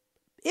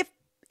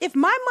 If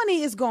my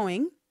money is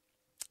going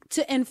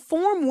to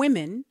inform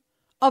women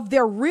of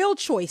their real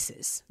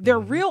choices, their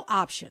real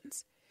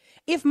options,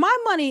 if my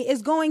money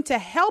is going to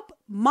help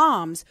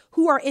moms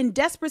who are in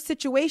desperate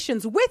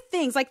situations with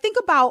things like, think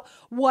about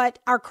what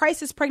our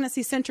crisis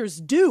pregnancy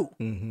centers do.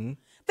 They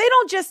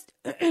don't just,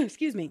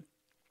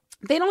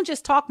 they don't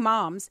just talk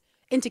moms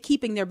into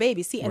keeping their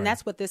babies. See, and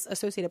that's what this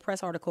Associated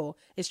Press article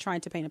is trying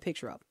to paint a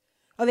picture of.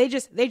 Oh, they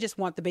just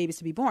want the babies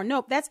to be born.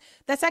 No, that's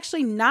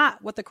actually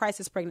not what the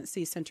crisis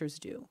pregnancy centers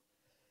do.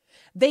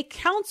 They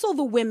counsel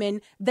the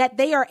women that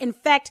they are in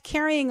fact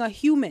carrying a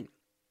human,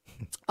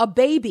 a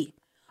baby,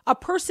 a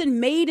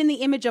person made in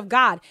the image of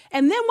God.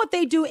 And then what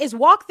they do is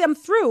walk them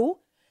through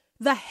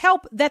the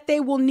help that they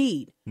will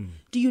need.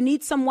 Do you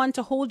need someone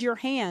to hold your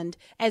hand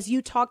as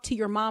you talk to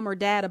your mom or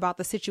dad about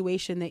the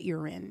situation that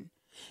you're in?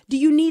 Do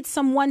you need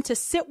someone to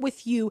sit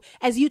with you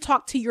as you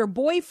talk to your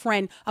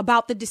boyfriend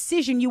about the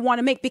decision you want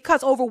to make?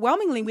 Because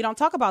overwhelmingly, we don't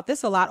talk about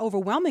this a lot.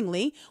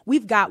 Overwhelmingly,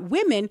 we've got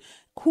women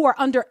who are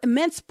under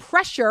immense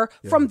pressure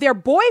from their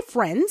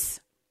boyfriends,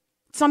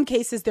 some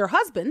cases their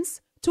husbands,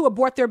 to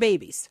abort their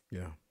babies.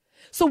 Yeah.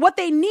 So what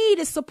they need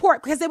is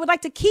support because they would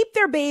like to keep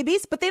their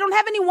babies, but they don't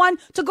have anyone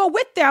to go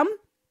with them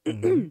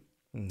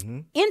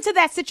into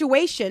that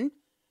situation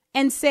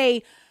and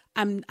say,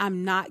 I'm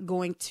not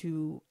going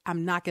to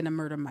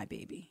murder my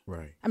baby.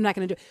 Right. I'm not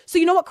going to do it. So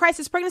you know what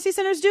crisis pregnancy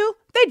centers do?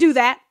 They do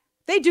that.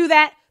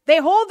 They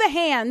hold the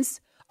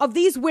hands of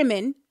these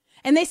women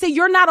and they say,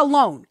 you're not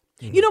alone.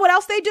 You know what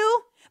else they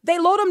do? They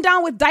load them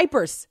down with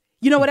diapers.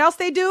 You know what else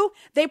they do?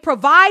 They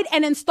provide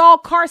and install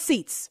car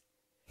seats.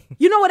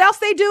 You know what else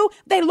they do?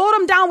 They load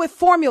them down with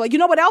formula. You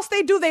know what else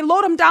they do? They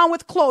load them down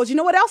with clothes. You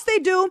know what else they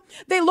do?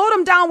 They load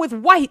them down with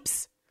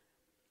wipes,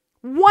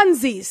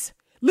 onesies,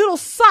 little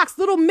socks,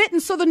 little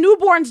mittens so the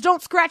newborns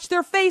don't scratch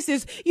their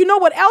faces. You know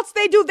what else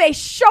they do? They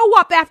show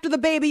up after the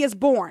baby is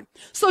born.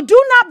 So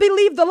do not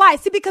believe the lie.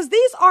 See, because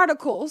these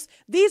articles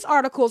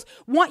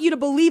want you to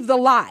believe the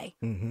lie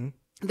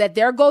that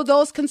there go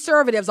those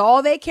conservatives.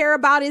 All they care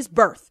about is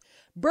birth.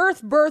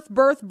 Birth.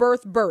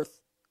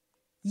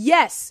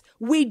 Yes,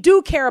 we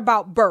do care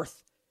about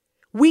birth.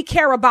 We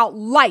care about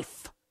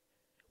life.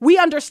 We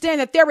understand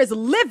that there is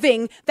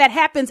living that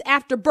happens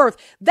after birth.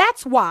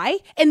 That's why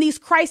in these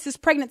crisis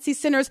pregnancy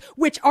centers,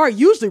 which are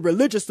usually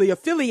religiously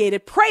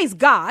affiliated, praise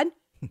God,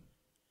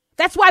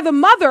 that's why the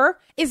mother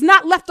is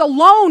not left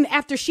alone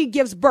after she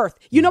gives birth.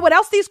 You know what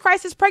else these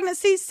crisis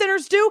pregnancy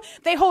centers do?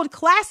 They hold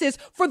classes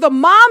for the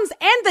moms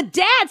and the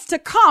dads to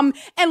come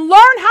and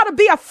learn how to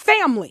be a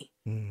family.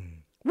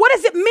 What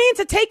does it mean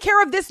to take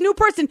care of this new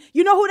person?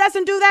 You know who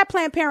doesn't do that?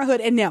 Planned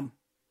Parenthood and them.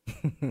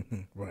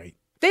 Right.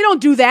 They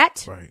don't do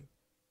that. Right.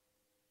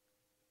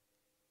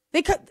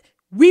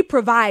 We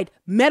provide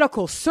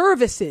medical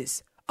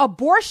services.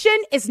 Abortion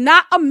is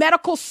not a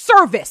medical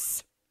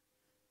service.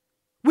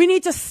 We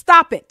need to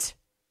stop it.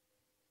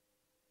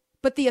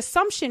 But the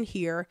assumption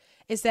here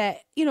is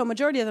that,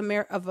 majority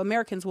of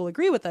Americans will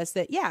agree with us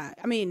that, yeah,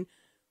 I mean,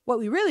 what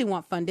we really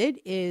want funded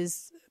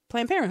is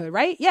Planned Parenthood,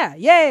 right? Yeah,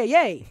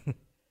 yay.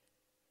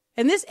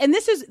 And this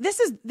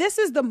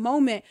is the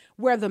moment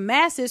where the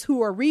masses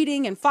who are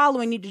reading and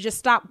following need to just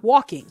stop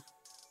walking.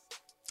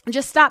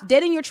 Just stop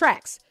dead in your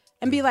tracks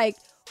and be like,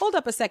 hold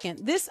up a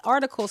second. This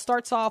article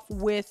starts off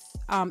with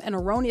an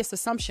erroneous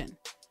assumption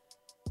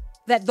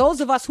that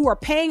those of us who are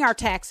paying our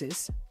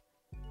taxes,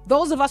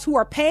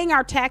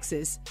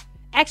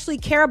 actually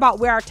care about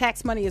where our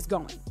tax money is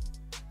going.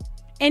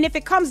 And if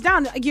it comes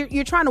down,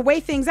 you're trying to weigh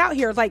things out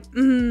here, like,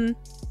 do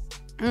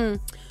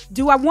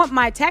I want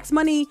my tax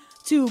money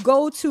to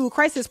go to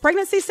crisis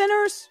pregnancy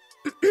centers?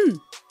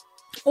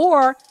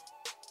 Or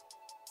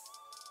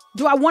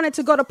do I want it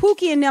to go to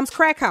Pookie and them's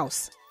crack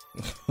house?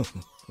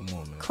 Come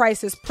on, man.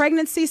 Crisis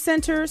pregnancy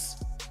centers,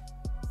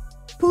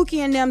 Pookie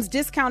and them's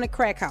discounted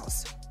crack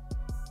house.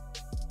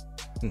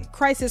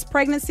 Crisis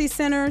pregnancy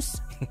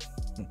centers,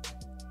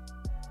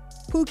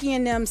 Pookie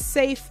and them's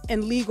safe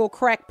and legal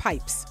crack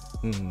pipes.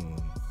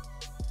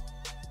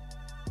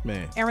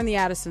 Man. Aaron the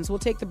Addisons. We'll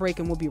take the break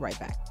and we'll be right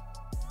back.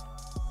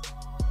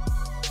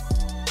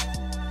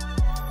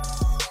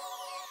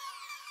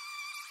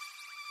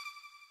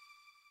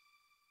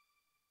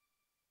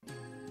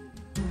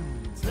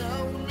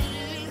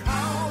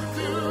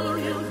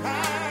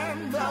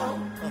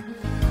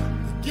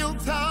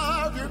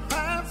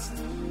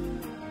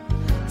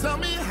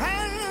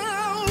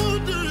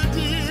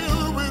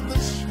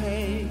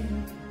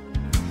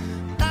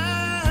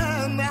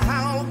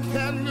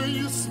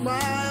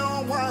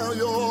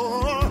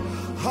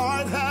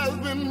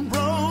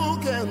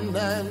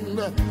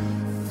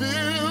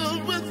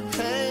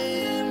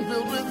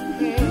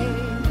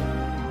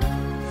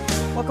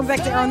 Welcome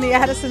back to Aaron the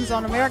Addisons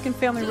on American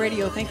Family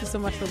Radio. Thank you so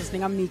much for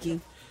listening. I'm Miki.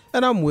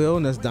 And I'm Will,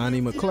 and that's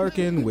Donnie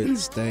McClurkin with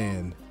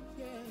Stan.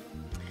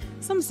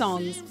 Some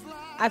songs,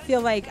 I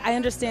feel like I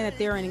understand that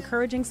they're an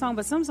encouraging song,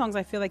 but some songs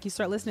I feel like you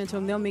start listening to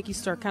them, they'll make you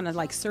start kind of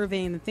like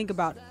surveying and think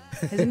about,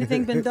 has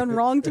anything been done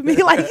wrong to me?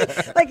 I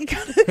feel like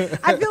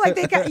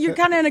you're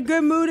kind of in a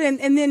good mood,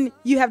 and then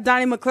you have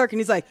Donnie McClurkin.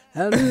 He's like,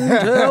 and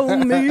tell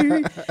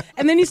me.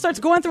 And then he starts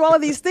going through all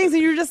of these things,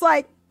 and you're just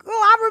like, oh,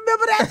 I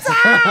remember that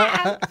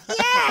time.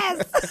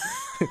 Yes.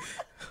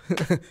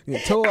 Because you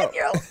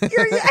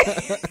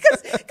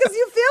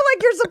feel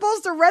like you're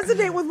supposed to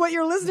resonate with what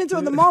you're listening to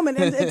in the moment.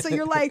 And so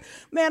you're like,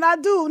 man, I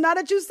do. Now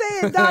that you say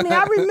it, Donnie,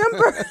 I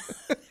remember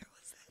there was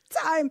that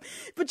time.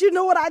 But you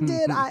know what I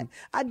did? I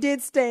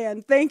did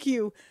stand. Thank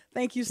you.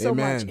 Thank you so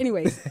much.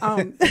 Anyways.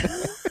 All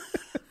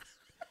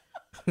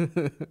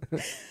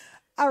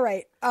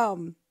right.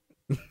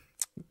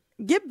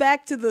 Get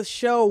back to the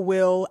show,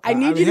 Will. I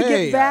need you to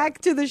get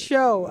back to the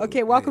show.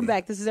 Okay, welcome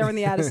back. This is Aaron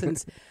the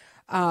Addisons.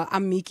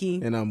 I'm Miki.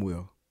 And I'm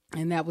Will.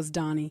 And that was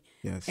Donnie.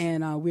 Yes.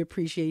 And we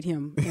appreciate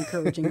him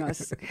encouraging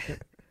us.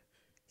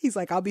 He's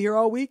like, I'll be here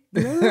all week.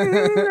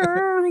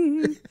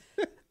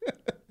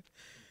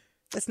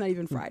 That's not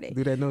even Friday.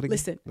 Do that note again?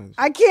 Listen,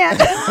 I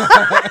can't. It's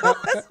one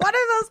of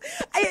those.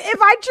 If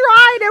I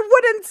tried, it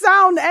wouldn't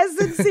sound as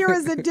sincere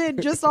as it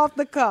did just off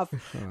the cuff.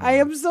 I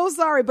am so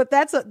sorry, but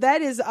that's about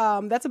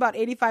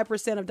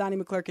 85% of Donnie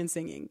McClurkin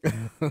singing.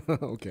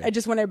 Okay. I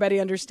just want everybody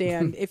to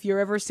understand, if you're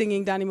ever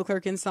singing Donnie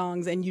McClurkin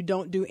songs and you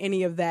don't do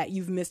any of that,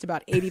 you've missed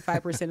about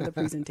 85% of the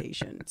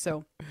presentation.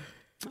 So.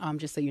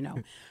 Just so you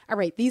know. All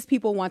right. These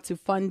people want to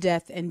fund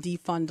death and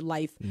defund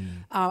life.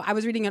 I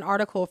was reading an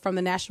article from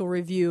the National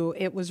Review.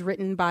 It was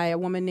written by a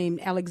woman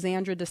named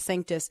Alexandra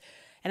DeSanctis.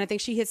 And I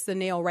think she hits the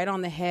nail right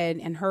on the head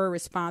in her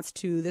response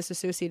to this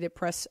Associated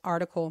Press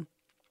article,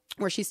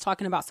 where she's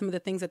talking about some of the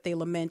things that they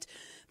lament.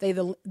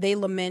 They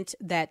lament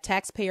that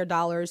taxpayer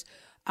dollars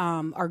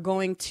are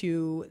going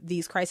to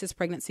these crisis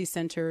pregnancy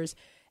centers.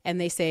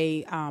 And they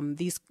say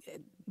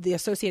the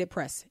Associated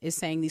Press is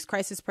saying these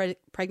crisis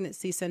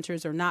pregnancy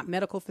centers are not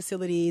medical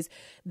facilities.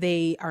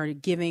 They are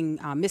giving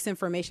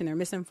misinformation. They're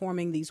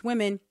misinforming these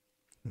women.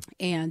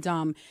 And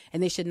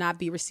they should not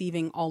be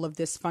receiving all of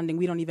this funding.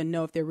 We don't even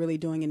know if they're really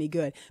doing any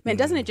good. Man,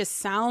 doesn't it just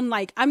sound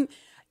like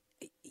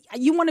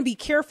you want to be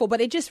careful, but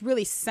it just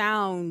really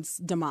sounds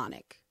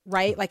demonic.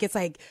 Right? Like, it's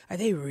like, are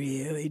they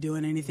really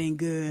doing anything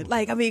good?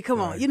 Like, I mean, come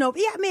on,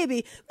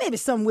 maybe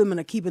some women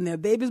are keeping their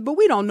babies, but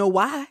we don't know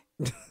why.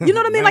 You know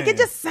what I mean? Like, it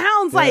just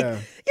sounds like,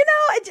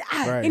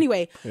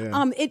 anyway,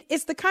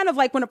 it's the kind of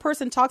like when a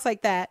person talks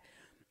like that,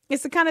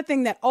 it's the kind of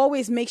thing that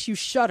always makes you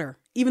shudder,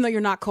 even though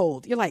you're not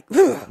cold. You're like,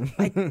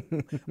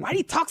 why do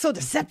you talk so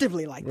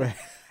deceptively like that?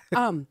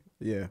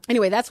 Yeah.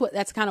 Anyway, that's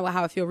kind of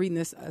how I feel reading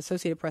this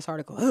Associated Press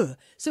article. Ugh.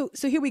 So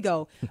here we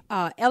go.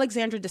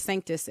 Alexandra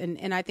DeSanctis,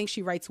 and I think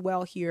she writes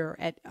well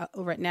here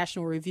over at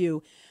National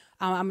Review.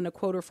 I'm going to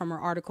quote her from her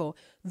article.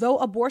 Though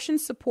abortion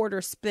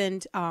supporters,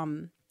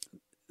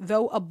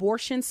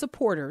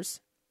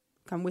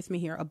 come with me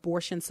here,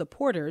 abortion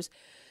supporters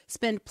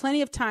spend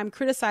plenty of time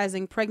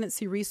criticizing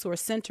pregnancy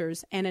resource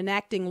centers and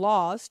enacting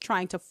laws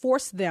trying to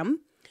force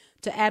them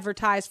to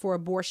advertise for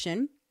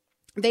abortion,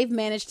 they've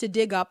managed to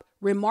dig up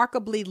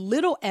remarkably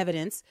little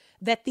evidence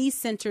that these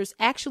centers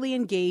actually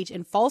engage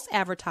in false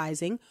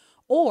advertising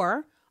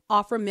or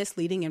offer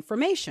misleading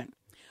information.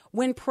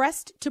 When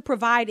pressed to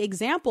provide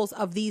examples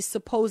of these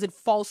supposed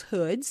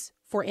falsehoods,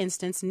 for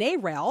instance,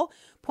 NARAL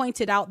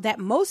pointed out that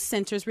most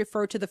centers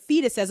refer to the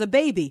fetus as a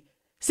baby.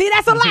 See,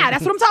 that's a lie.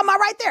 That's what I'm talking about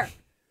right there.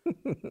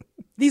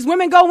 These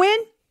women go in,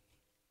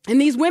 and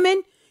these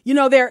women, you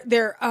know, they're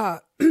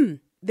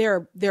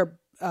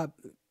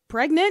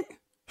pregnant,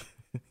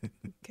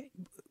 okay,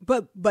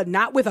 but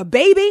not with a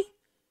baby.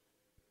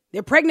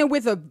 They're pregnant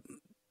with a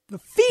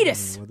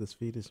fetus. What does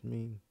fetus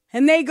mean?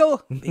 And they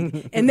go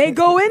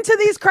into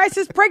these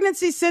crisis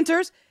pregnancy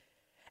centers,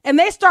 and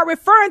they start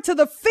referring to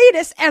the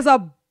fetus as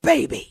a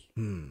baby.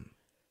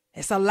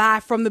 It's a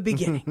lie from the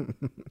beginning.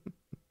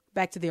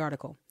 Back to the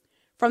article.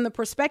 From the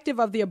perspective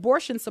of the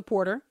abortion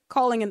supporter,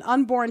 calling an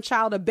unborn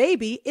child a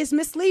baby is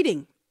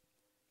misleading.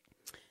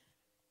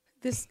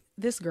 This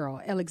girl,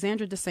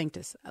 Alexandra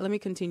DeSanctis, let me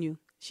continue.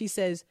 She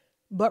says,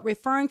 but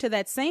referring to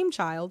that same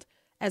child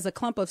as a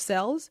clump of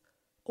cells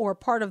or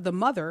part of the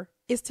mother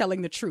is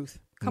telling the truth.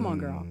 Come on,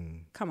 girl.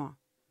 Come on.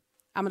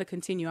 I'm going to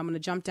continue. I'm going to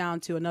jump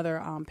down to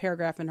another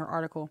paragraph in her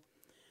article.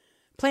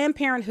 Planned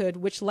Parenthood,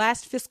 which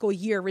last fiscal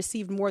year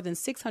received more than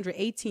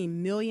 $618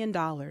 million.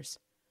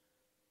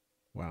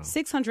 Wow.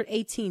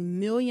 $618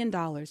 million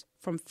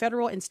from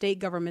federal and state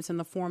governments in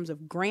the forms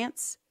of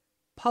grants,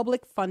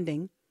 public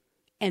funding,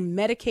 and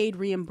Medicaid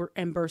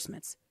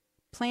reimbursements.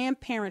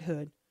 Planned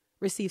Parenthood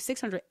received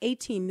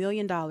 $618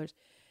 million.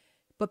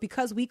 But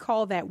because we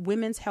call that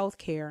women's health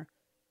care,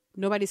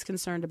 nobody's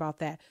concerned about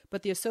that.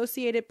 But the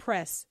Associated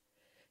Press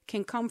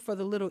can come for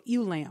the little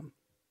ewe lamb.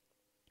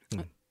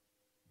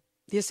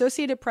 The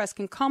Associated Press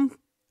can come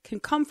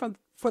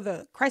for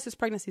the crisis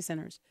pregnancy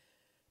centers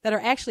that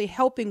are actually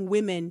helping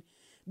women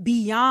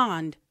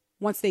beyond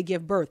once they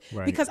give birth.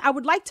 Right. Because I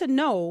would like to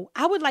know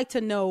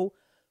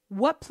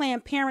what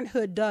Planned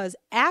Parenthood does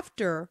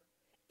after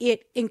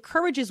it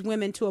encourages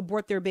women to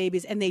abort their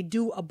babies, and they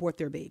do abort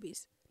their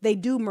babies. They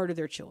do murder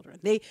their children.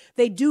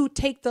 They do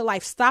take the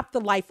life, stop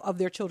the life of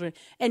their children.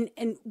 And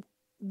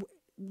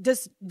do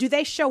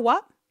they show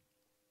up?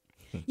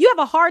 You have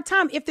a hard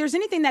time. If there's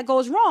anything that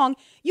goes wrong,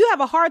 you have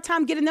a hard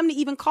time getting them to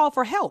even call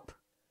for help.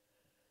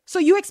 So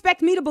you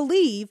expect me to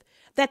believe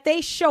that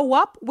they show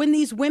up when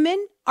these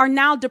women are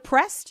now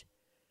depressed?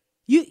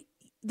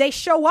 They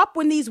show up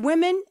when these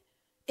women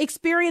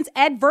experience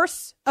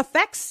adverse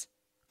effects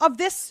of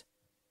this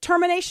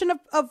termination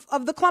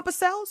of the clump of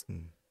cells?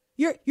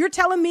 You're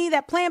telling me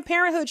that Planned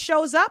Parenthood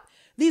shows up?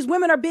 These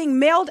women are being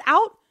mailed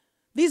out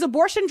these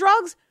abortion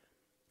drugs?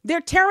 They're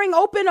tearing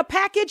open a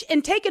package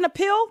and taking a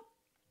pill?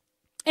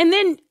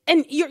 And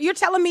you're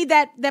telling me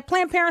that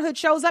Planned Parenthood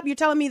shows up? You're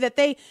telling me that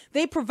they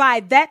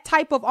provide that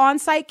type of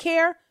on-site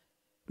care?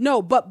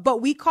 No,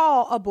 but we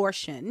call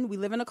abortion, we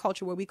live in a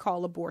culture where we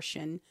call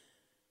abortion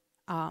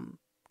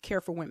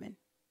care for women.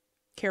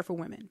 Care for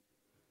women.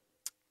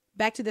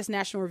 Back to this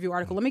National Review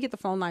article. Let me get the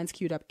phone lines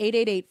queued up.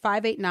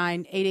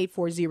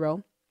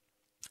 888-589-8840.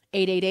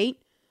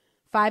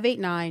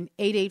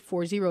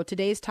 888-589-8840.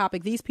 Today's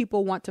topic, these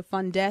people want to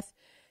fund death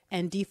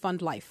and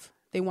defund life.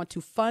 They want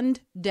to fund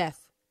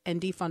death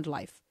and defund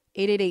life.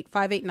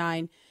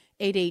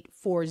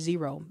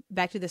 888-589-8840.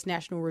 Back to this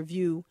National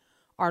Review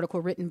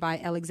article written by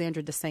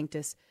Alexandra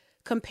DeSanctis.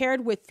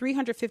 Compared with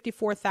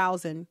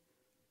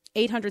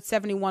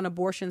 354,871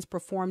 abortions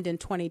performed in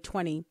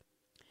 2020,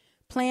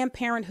 Planned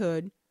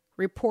Parenthood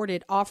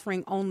reported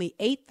offering only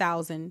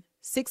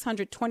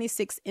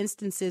 8,626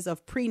 instances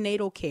of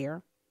prenatal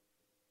care.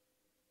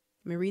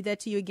 Let me read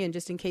that to you again,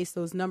 just in case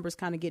those numbers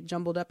kind of get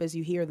jumbled up as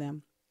you hear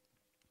them.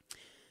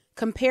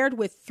 Compared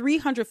with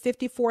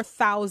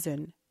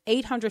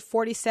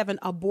 354,847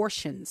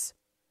 abortions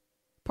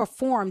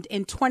performed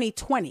in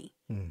 2020,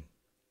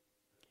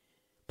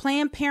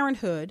 Planned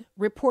Parenthood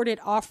reported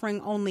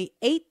offering only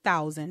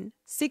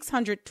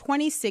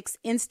 8,626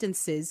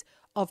 instances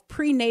of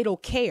prenatal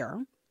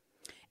care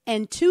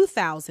and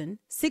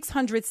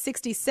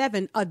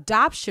 2,667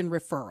 adoption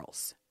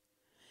referrals.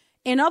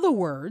 In other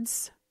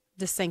words,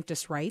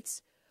 DeSanctis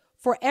writes,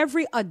 for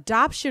every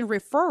adoption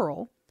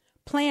referral,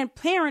 Planned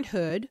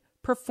Parenthood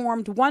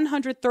performed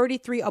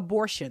 133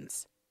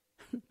 abortions.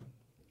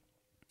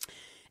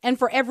 And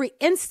for every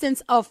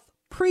instance of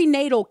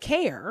prenatal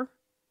care,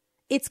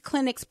 its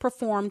clinics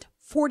performed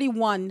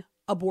 41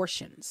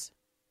 abortions.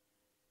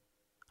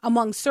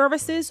 Among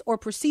services or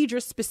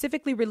procedures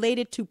specifically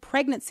related to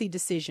pregnancy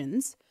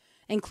decisions,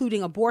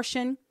 including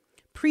abortion,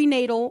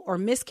 prenatal or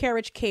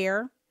miscarriage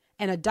care,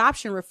 and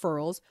adoption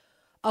referrals,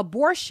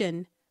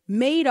 abortion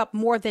made up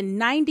more than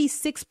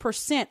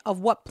 96%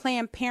 of what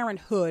Planned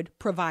Parenthood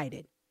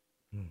provided.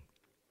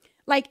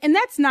 And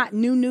that's not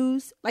new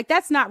news.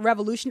 That's not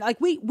revolution.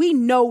 We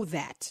know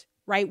that,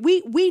 right?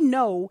 We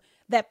know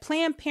that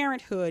Planned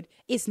Parenthood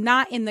is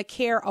not in the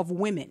care of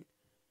women.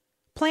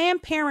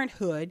 Planned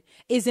Parenthood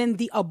is in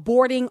the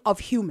aborting of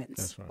humans.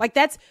 That's right. Like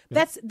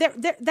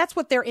that's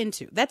what they're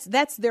into.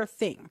 That's their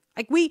thing.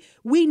 Like we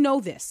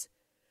know this.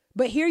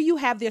 But here you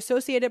have the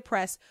Associated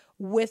Press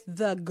with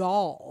the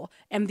gall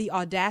and the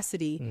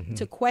audacity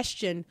to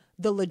question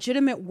the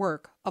legitimate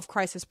work of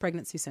crisis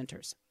pregnancy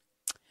centers.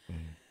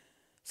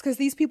 It's because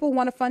these people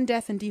want to fund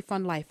death and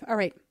defund life. All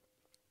right.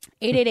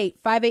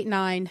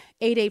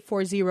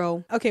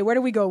 888-589-8840. Okay, where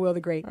do we go, Will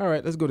the Great? All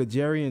right, let's go to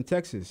Jerry in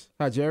Texas.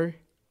 Hi, Jerry.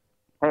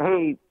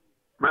 Hey,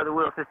 Brother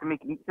Will, Sister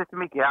Mickey,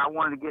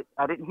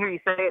 I didn't hear you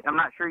say it. I'm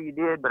not sure you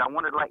did, but I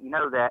wanted to let you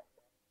know that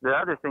the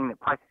other thing that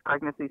crisis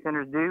pregnancy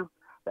centers do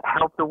that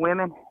help the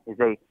women is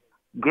they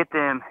get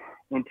them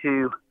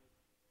into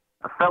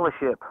a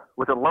fellowship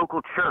with a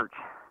local church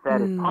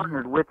that is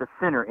partnered with a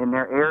center in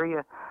their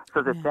area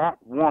so that that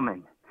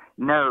woman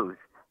knows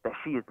that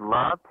she is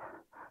loved,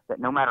 that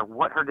no matter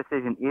what her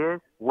decision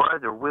is,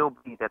 was, or will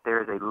be, that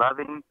there is a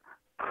loving,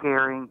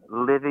 caring,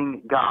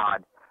 living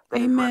God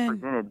that is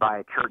represented by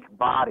a church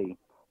body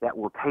that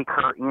will take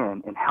her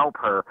in and help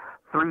her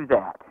through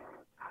that.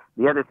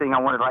 The other thing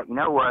I wanted to let you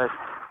know was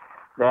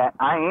that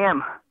I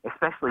am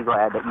especially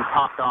glad that you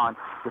talked on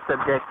the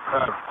subject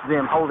of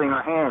them holding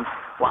her hand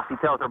while she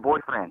tells her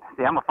boyfriend.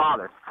 See, I'm a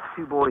father,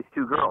 2 boys,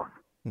 2 girls.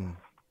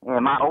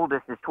 And my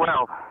oldest is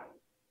 12,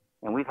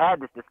 and we've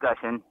had this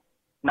discussion,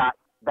 not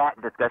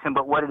that discussion,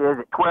 but what it is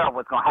at 12,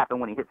 what's going to happen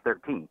when he hits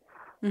 13.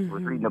 I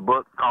was reading a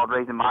book called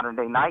Raising Modern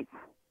Day Knights.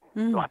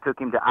 So I took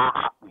him to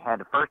IHOP. We had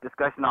the first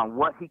discussion on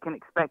what he can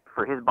expect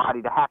for his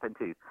body to happen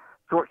to.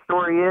 Short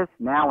story is,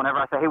 now whenever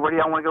I say, hey, where do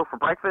y'all want to go for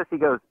breakfast? He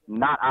goes,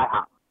 not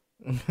IHOP.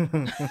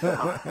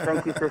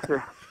 Thank you,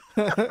 sister.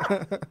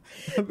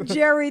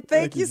 Jerry,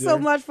 thank you so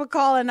much for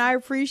calling. I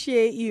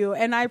appreciate you.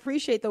 And I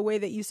appreciate the way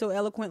that you so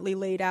eloquently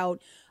laid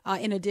out,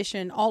 in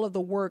addition, all of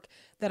the work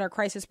that our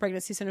crisis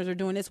pregnancy centers are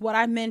doing. It's what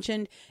I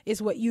mentioned,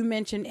 is what you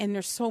mentioned, and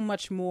there's so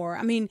much more.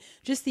 I mean,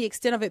 just the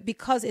extent of it,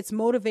 because it's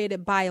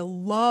motivated by a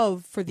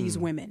love for these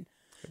women.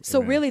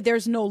 So really,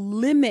 there's no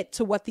limit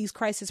to what these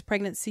crisis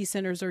pregnancy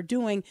centers are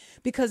doing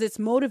because it's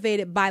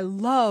motivated by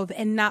love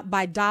and not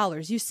by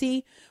dollars. You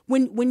see,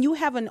 when you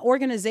have an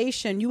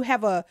organization, you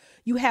have a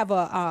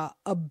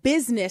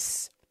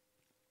business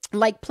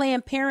like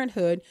Planned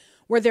Parenthood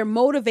where they're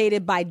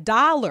motivated by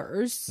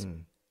dollars,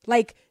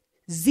 like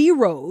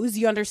zeros,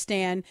 you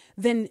understand,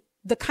 then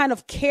the kind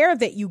of care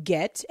that you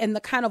get and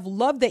the kind of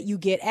love that you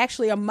get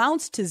actually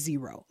amounts to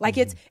zero. Like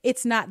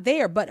it's not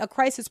there. But a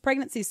crisis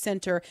pregnancy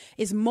center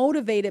is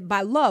motivated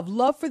by love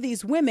for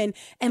these women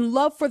and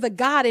love for the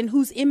God in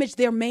whose image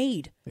they're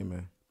made.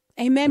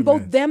 Amen.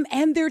 Both them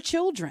and their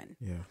children.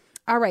 Yeah.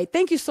 All right.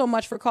 Thank you so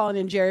much for calling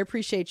in, Jerry.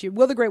 Appreciate you.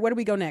 Will the Great, where do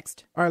we go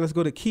next? All right, let's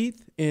go to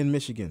Keith in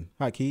Michigan.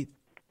 Hi, Keith.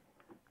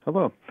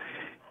 Hello.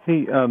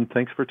 Hey,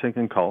 thanks for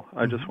taking the call.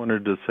 I just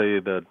wanted to say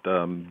that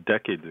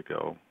decades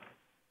ago,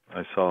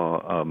 I saw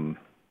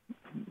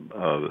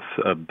a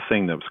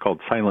thing that was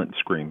called Silent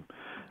Scream,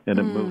 and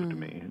it moved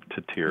me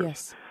to tears.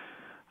 Yes.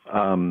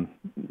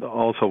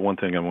 Also, one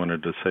thing I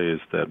wanted to say is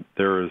that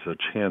there is a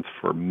chance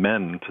for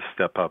men to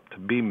step up to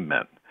be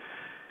men.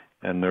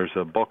 And there's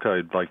a book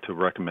I'd like to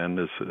recommend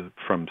is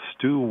from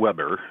Stu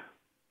Weber.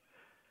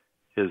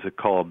 Is it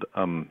called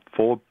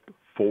Four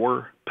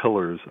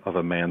Pillars of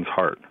a Man's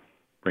Heart,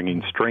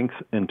 Bringing Strength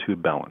into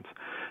Balance.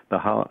 The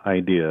whole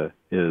idea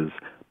is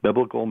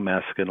biblical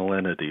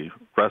masculinity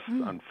rests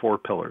on 4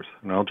 pillars,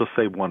 and I'll just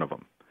say one of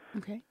them.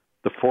 Okay.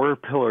 The 4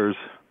 pillars,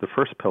 the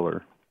first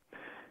pillar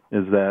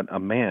is that a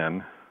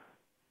man,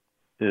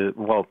 the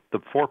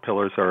 4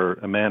 pillars are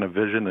a man of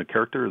vision and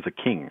character is a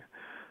king,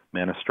 a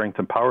man of strength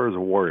and power is a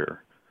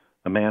warrior,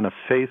 a man of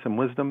faith and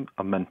wisdom,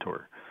 a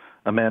mentor,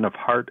 a man of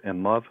heart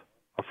and love,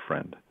 a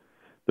friend.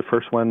 The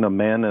first one, a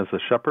man as a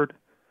shepherd.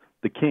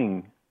 The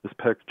king is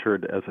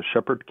pictured as a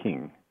shepherd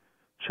king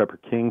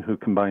king who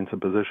combines the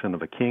position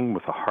of a king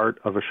with the heart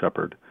of a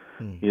shepherd.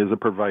 He is a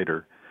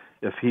provider.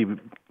 If he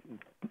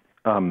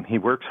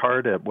works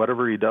hard at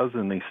whatever he does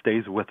and he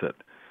stays with it.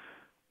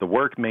 The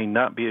work may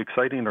not be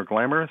exciting or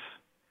glamorous,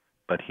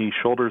 but he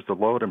shoulders the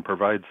load and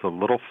provides the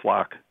little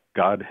flock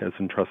God has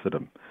entrusted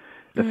him.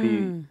 If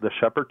the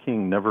shepherd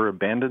king never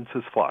abandons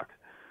his flock,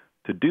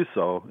 to do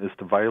so is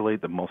to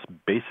violate the most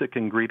basic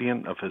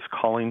ingredient of his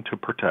calling to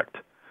protect.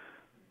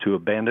 To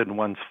abandon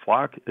one's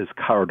flock is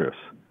cowardice,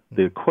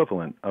 the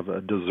equivalent of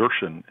a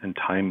desertion in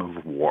time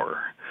of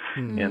war.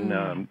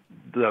 And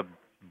the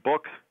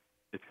book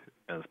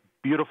is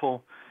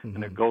beautiful,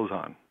 and it goes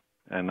on.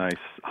 And I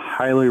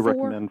highly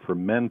recommend for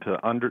men to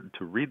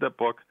read that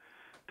book,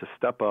 to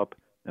step up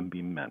and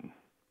be men.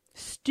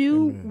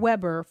 Stu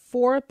Weber,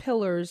 4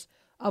 Pillars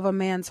of a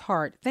Man's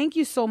Heart. Thank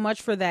you so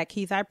much for that,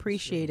 Keith. I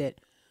appreciate it.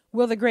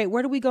 Will the Great,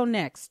 where do we go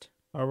next?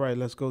 All right,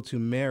 let's go to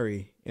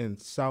Mary in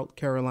South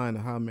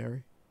Carolina. Hi,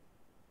 Mary.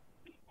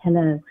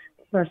 Hello.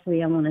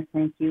 Firstly, I want to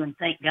thank you and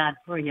thank God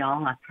for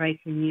y'all. I pray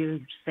for you, your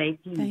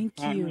safety and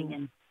family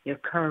and your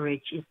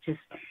courage. It's just,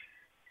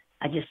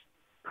 I just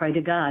pray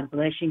to God,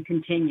 bless you and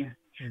continue.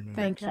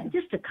 Thank you.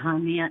 Just a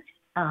comment.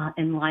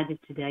 in light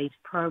of today's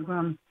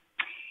program.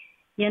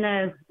 You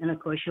know, and of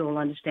course you'll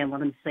understand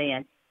what I'm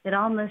saying. It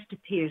almost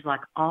appears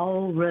like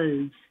all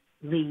roads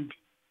lead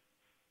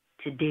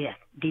to death,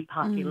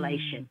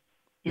 depopulation.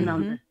 And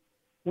on the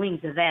wings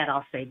of that,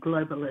 I'll say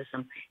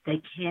globalism.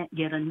 They can't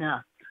get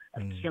enough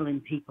of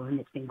killing people, and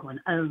it's been going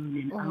on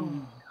and on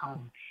and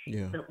on.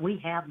 Yeah. But we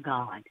have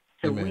God,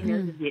 so Amen. we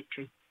know the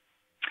victory.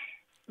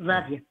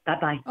 Love you.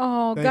 Bye-bye.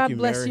 Oh, Thank God you,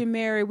 bless Mary. you,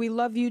 Mary. We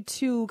love you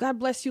too. God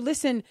bless you.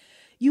 Listen,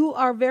 you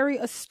are very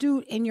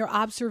astute in your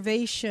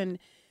observation.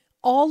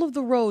 All of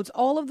the roads,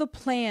 all of the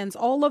plans,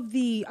 all of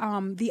the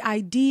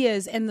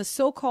ideas and the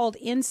so-called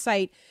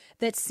insight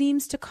that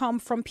seems to come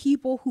from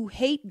people who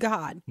hate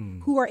God,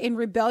 who are in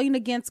rebellion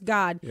against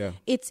God. Yeah.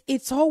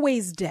 It's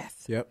always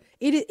death. Yep.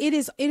 It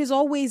is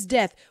always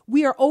death.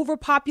 We are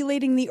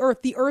overpopulating the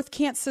earth. The earth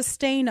can't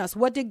sustain us.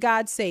 What did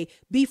God say?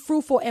 Be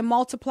fruitful and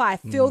multiply,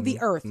 fill the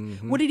earth.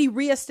 What did he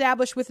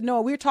reestablish with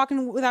Noah? We were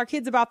talking with our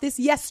kids about this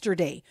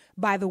yesterday,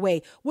 by the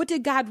way. What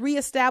did God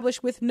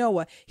reestablish with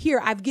Noah?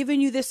 Here, I've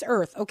given you this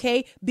earth,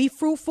 okay? Be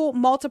fruitful,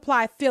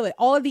 multiply, fill it.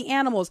 All of the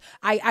animals,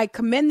 I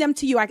commend them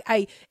to you.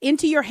 I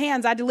into your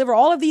hands, I deliver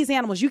all of these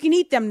animals. You can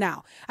eat them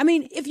now. I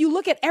mean, if you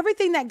look at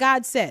everything that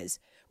God says,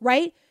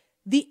 right?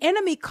 The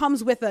enemy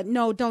comes with a,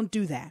 no, don't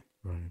do that.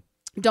 Right.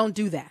 Don't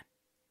do that.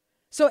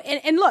 So,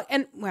 and look,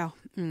 and well,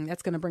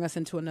 that's going to bring us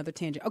into another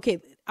tangent.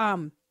 Okay.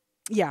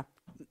 Yeah.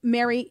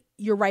 Mary,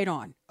 you're right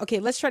on.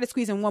 Okay. Let's try to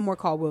squeeze in one more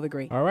call. We'll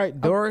agree. All right.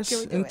 Doris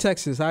in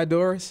Texas. Hi,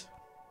 Doris.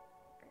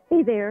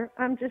 Hey there.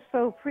 I'm just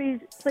so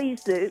pleased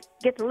to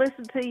get to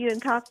listen to you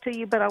and talk to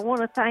you, but I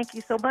want to thank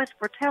you so much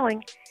for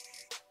telling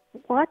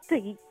what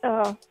the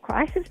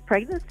Crisis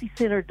Pregnancy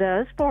Center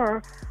does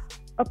for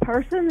a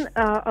person,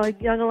 a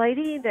young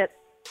lady that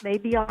may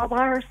be all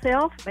by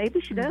herself.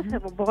 Maybe she does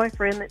have a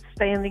boyfriend that's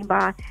standing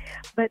by.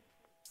 But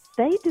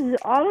they do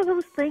all of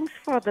those things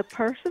for the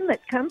person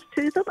that comes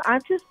to them.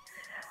 I'm just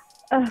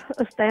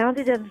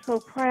astounded and so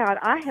proud.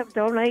 I have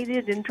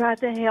donated and tried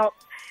to help,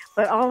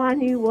 but all I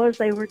knew was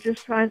they were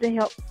just trying to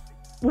help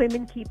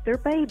women keep their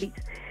babies.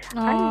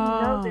 I didn't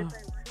know that they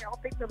were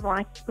helping them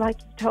like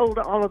you told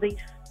all of these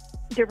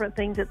different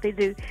things that they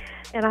do.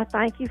 And I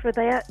thank you for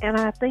that. And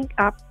I think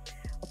I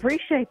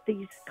appreciate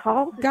these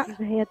calls that you've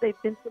had.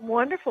 They've been some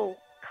wonderful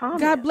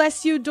comments. God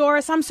bless you,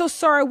 Doris. I'm so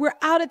sorry. We're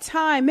out of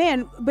time,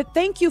 man. But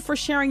thank you for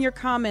sharing your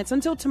comments.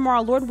 Until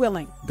tomorrow, Lord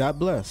willing. God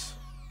bless.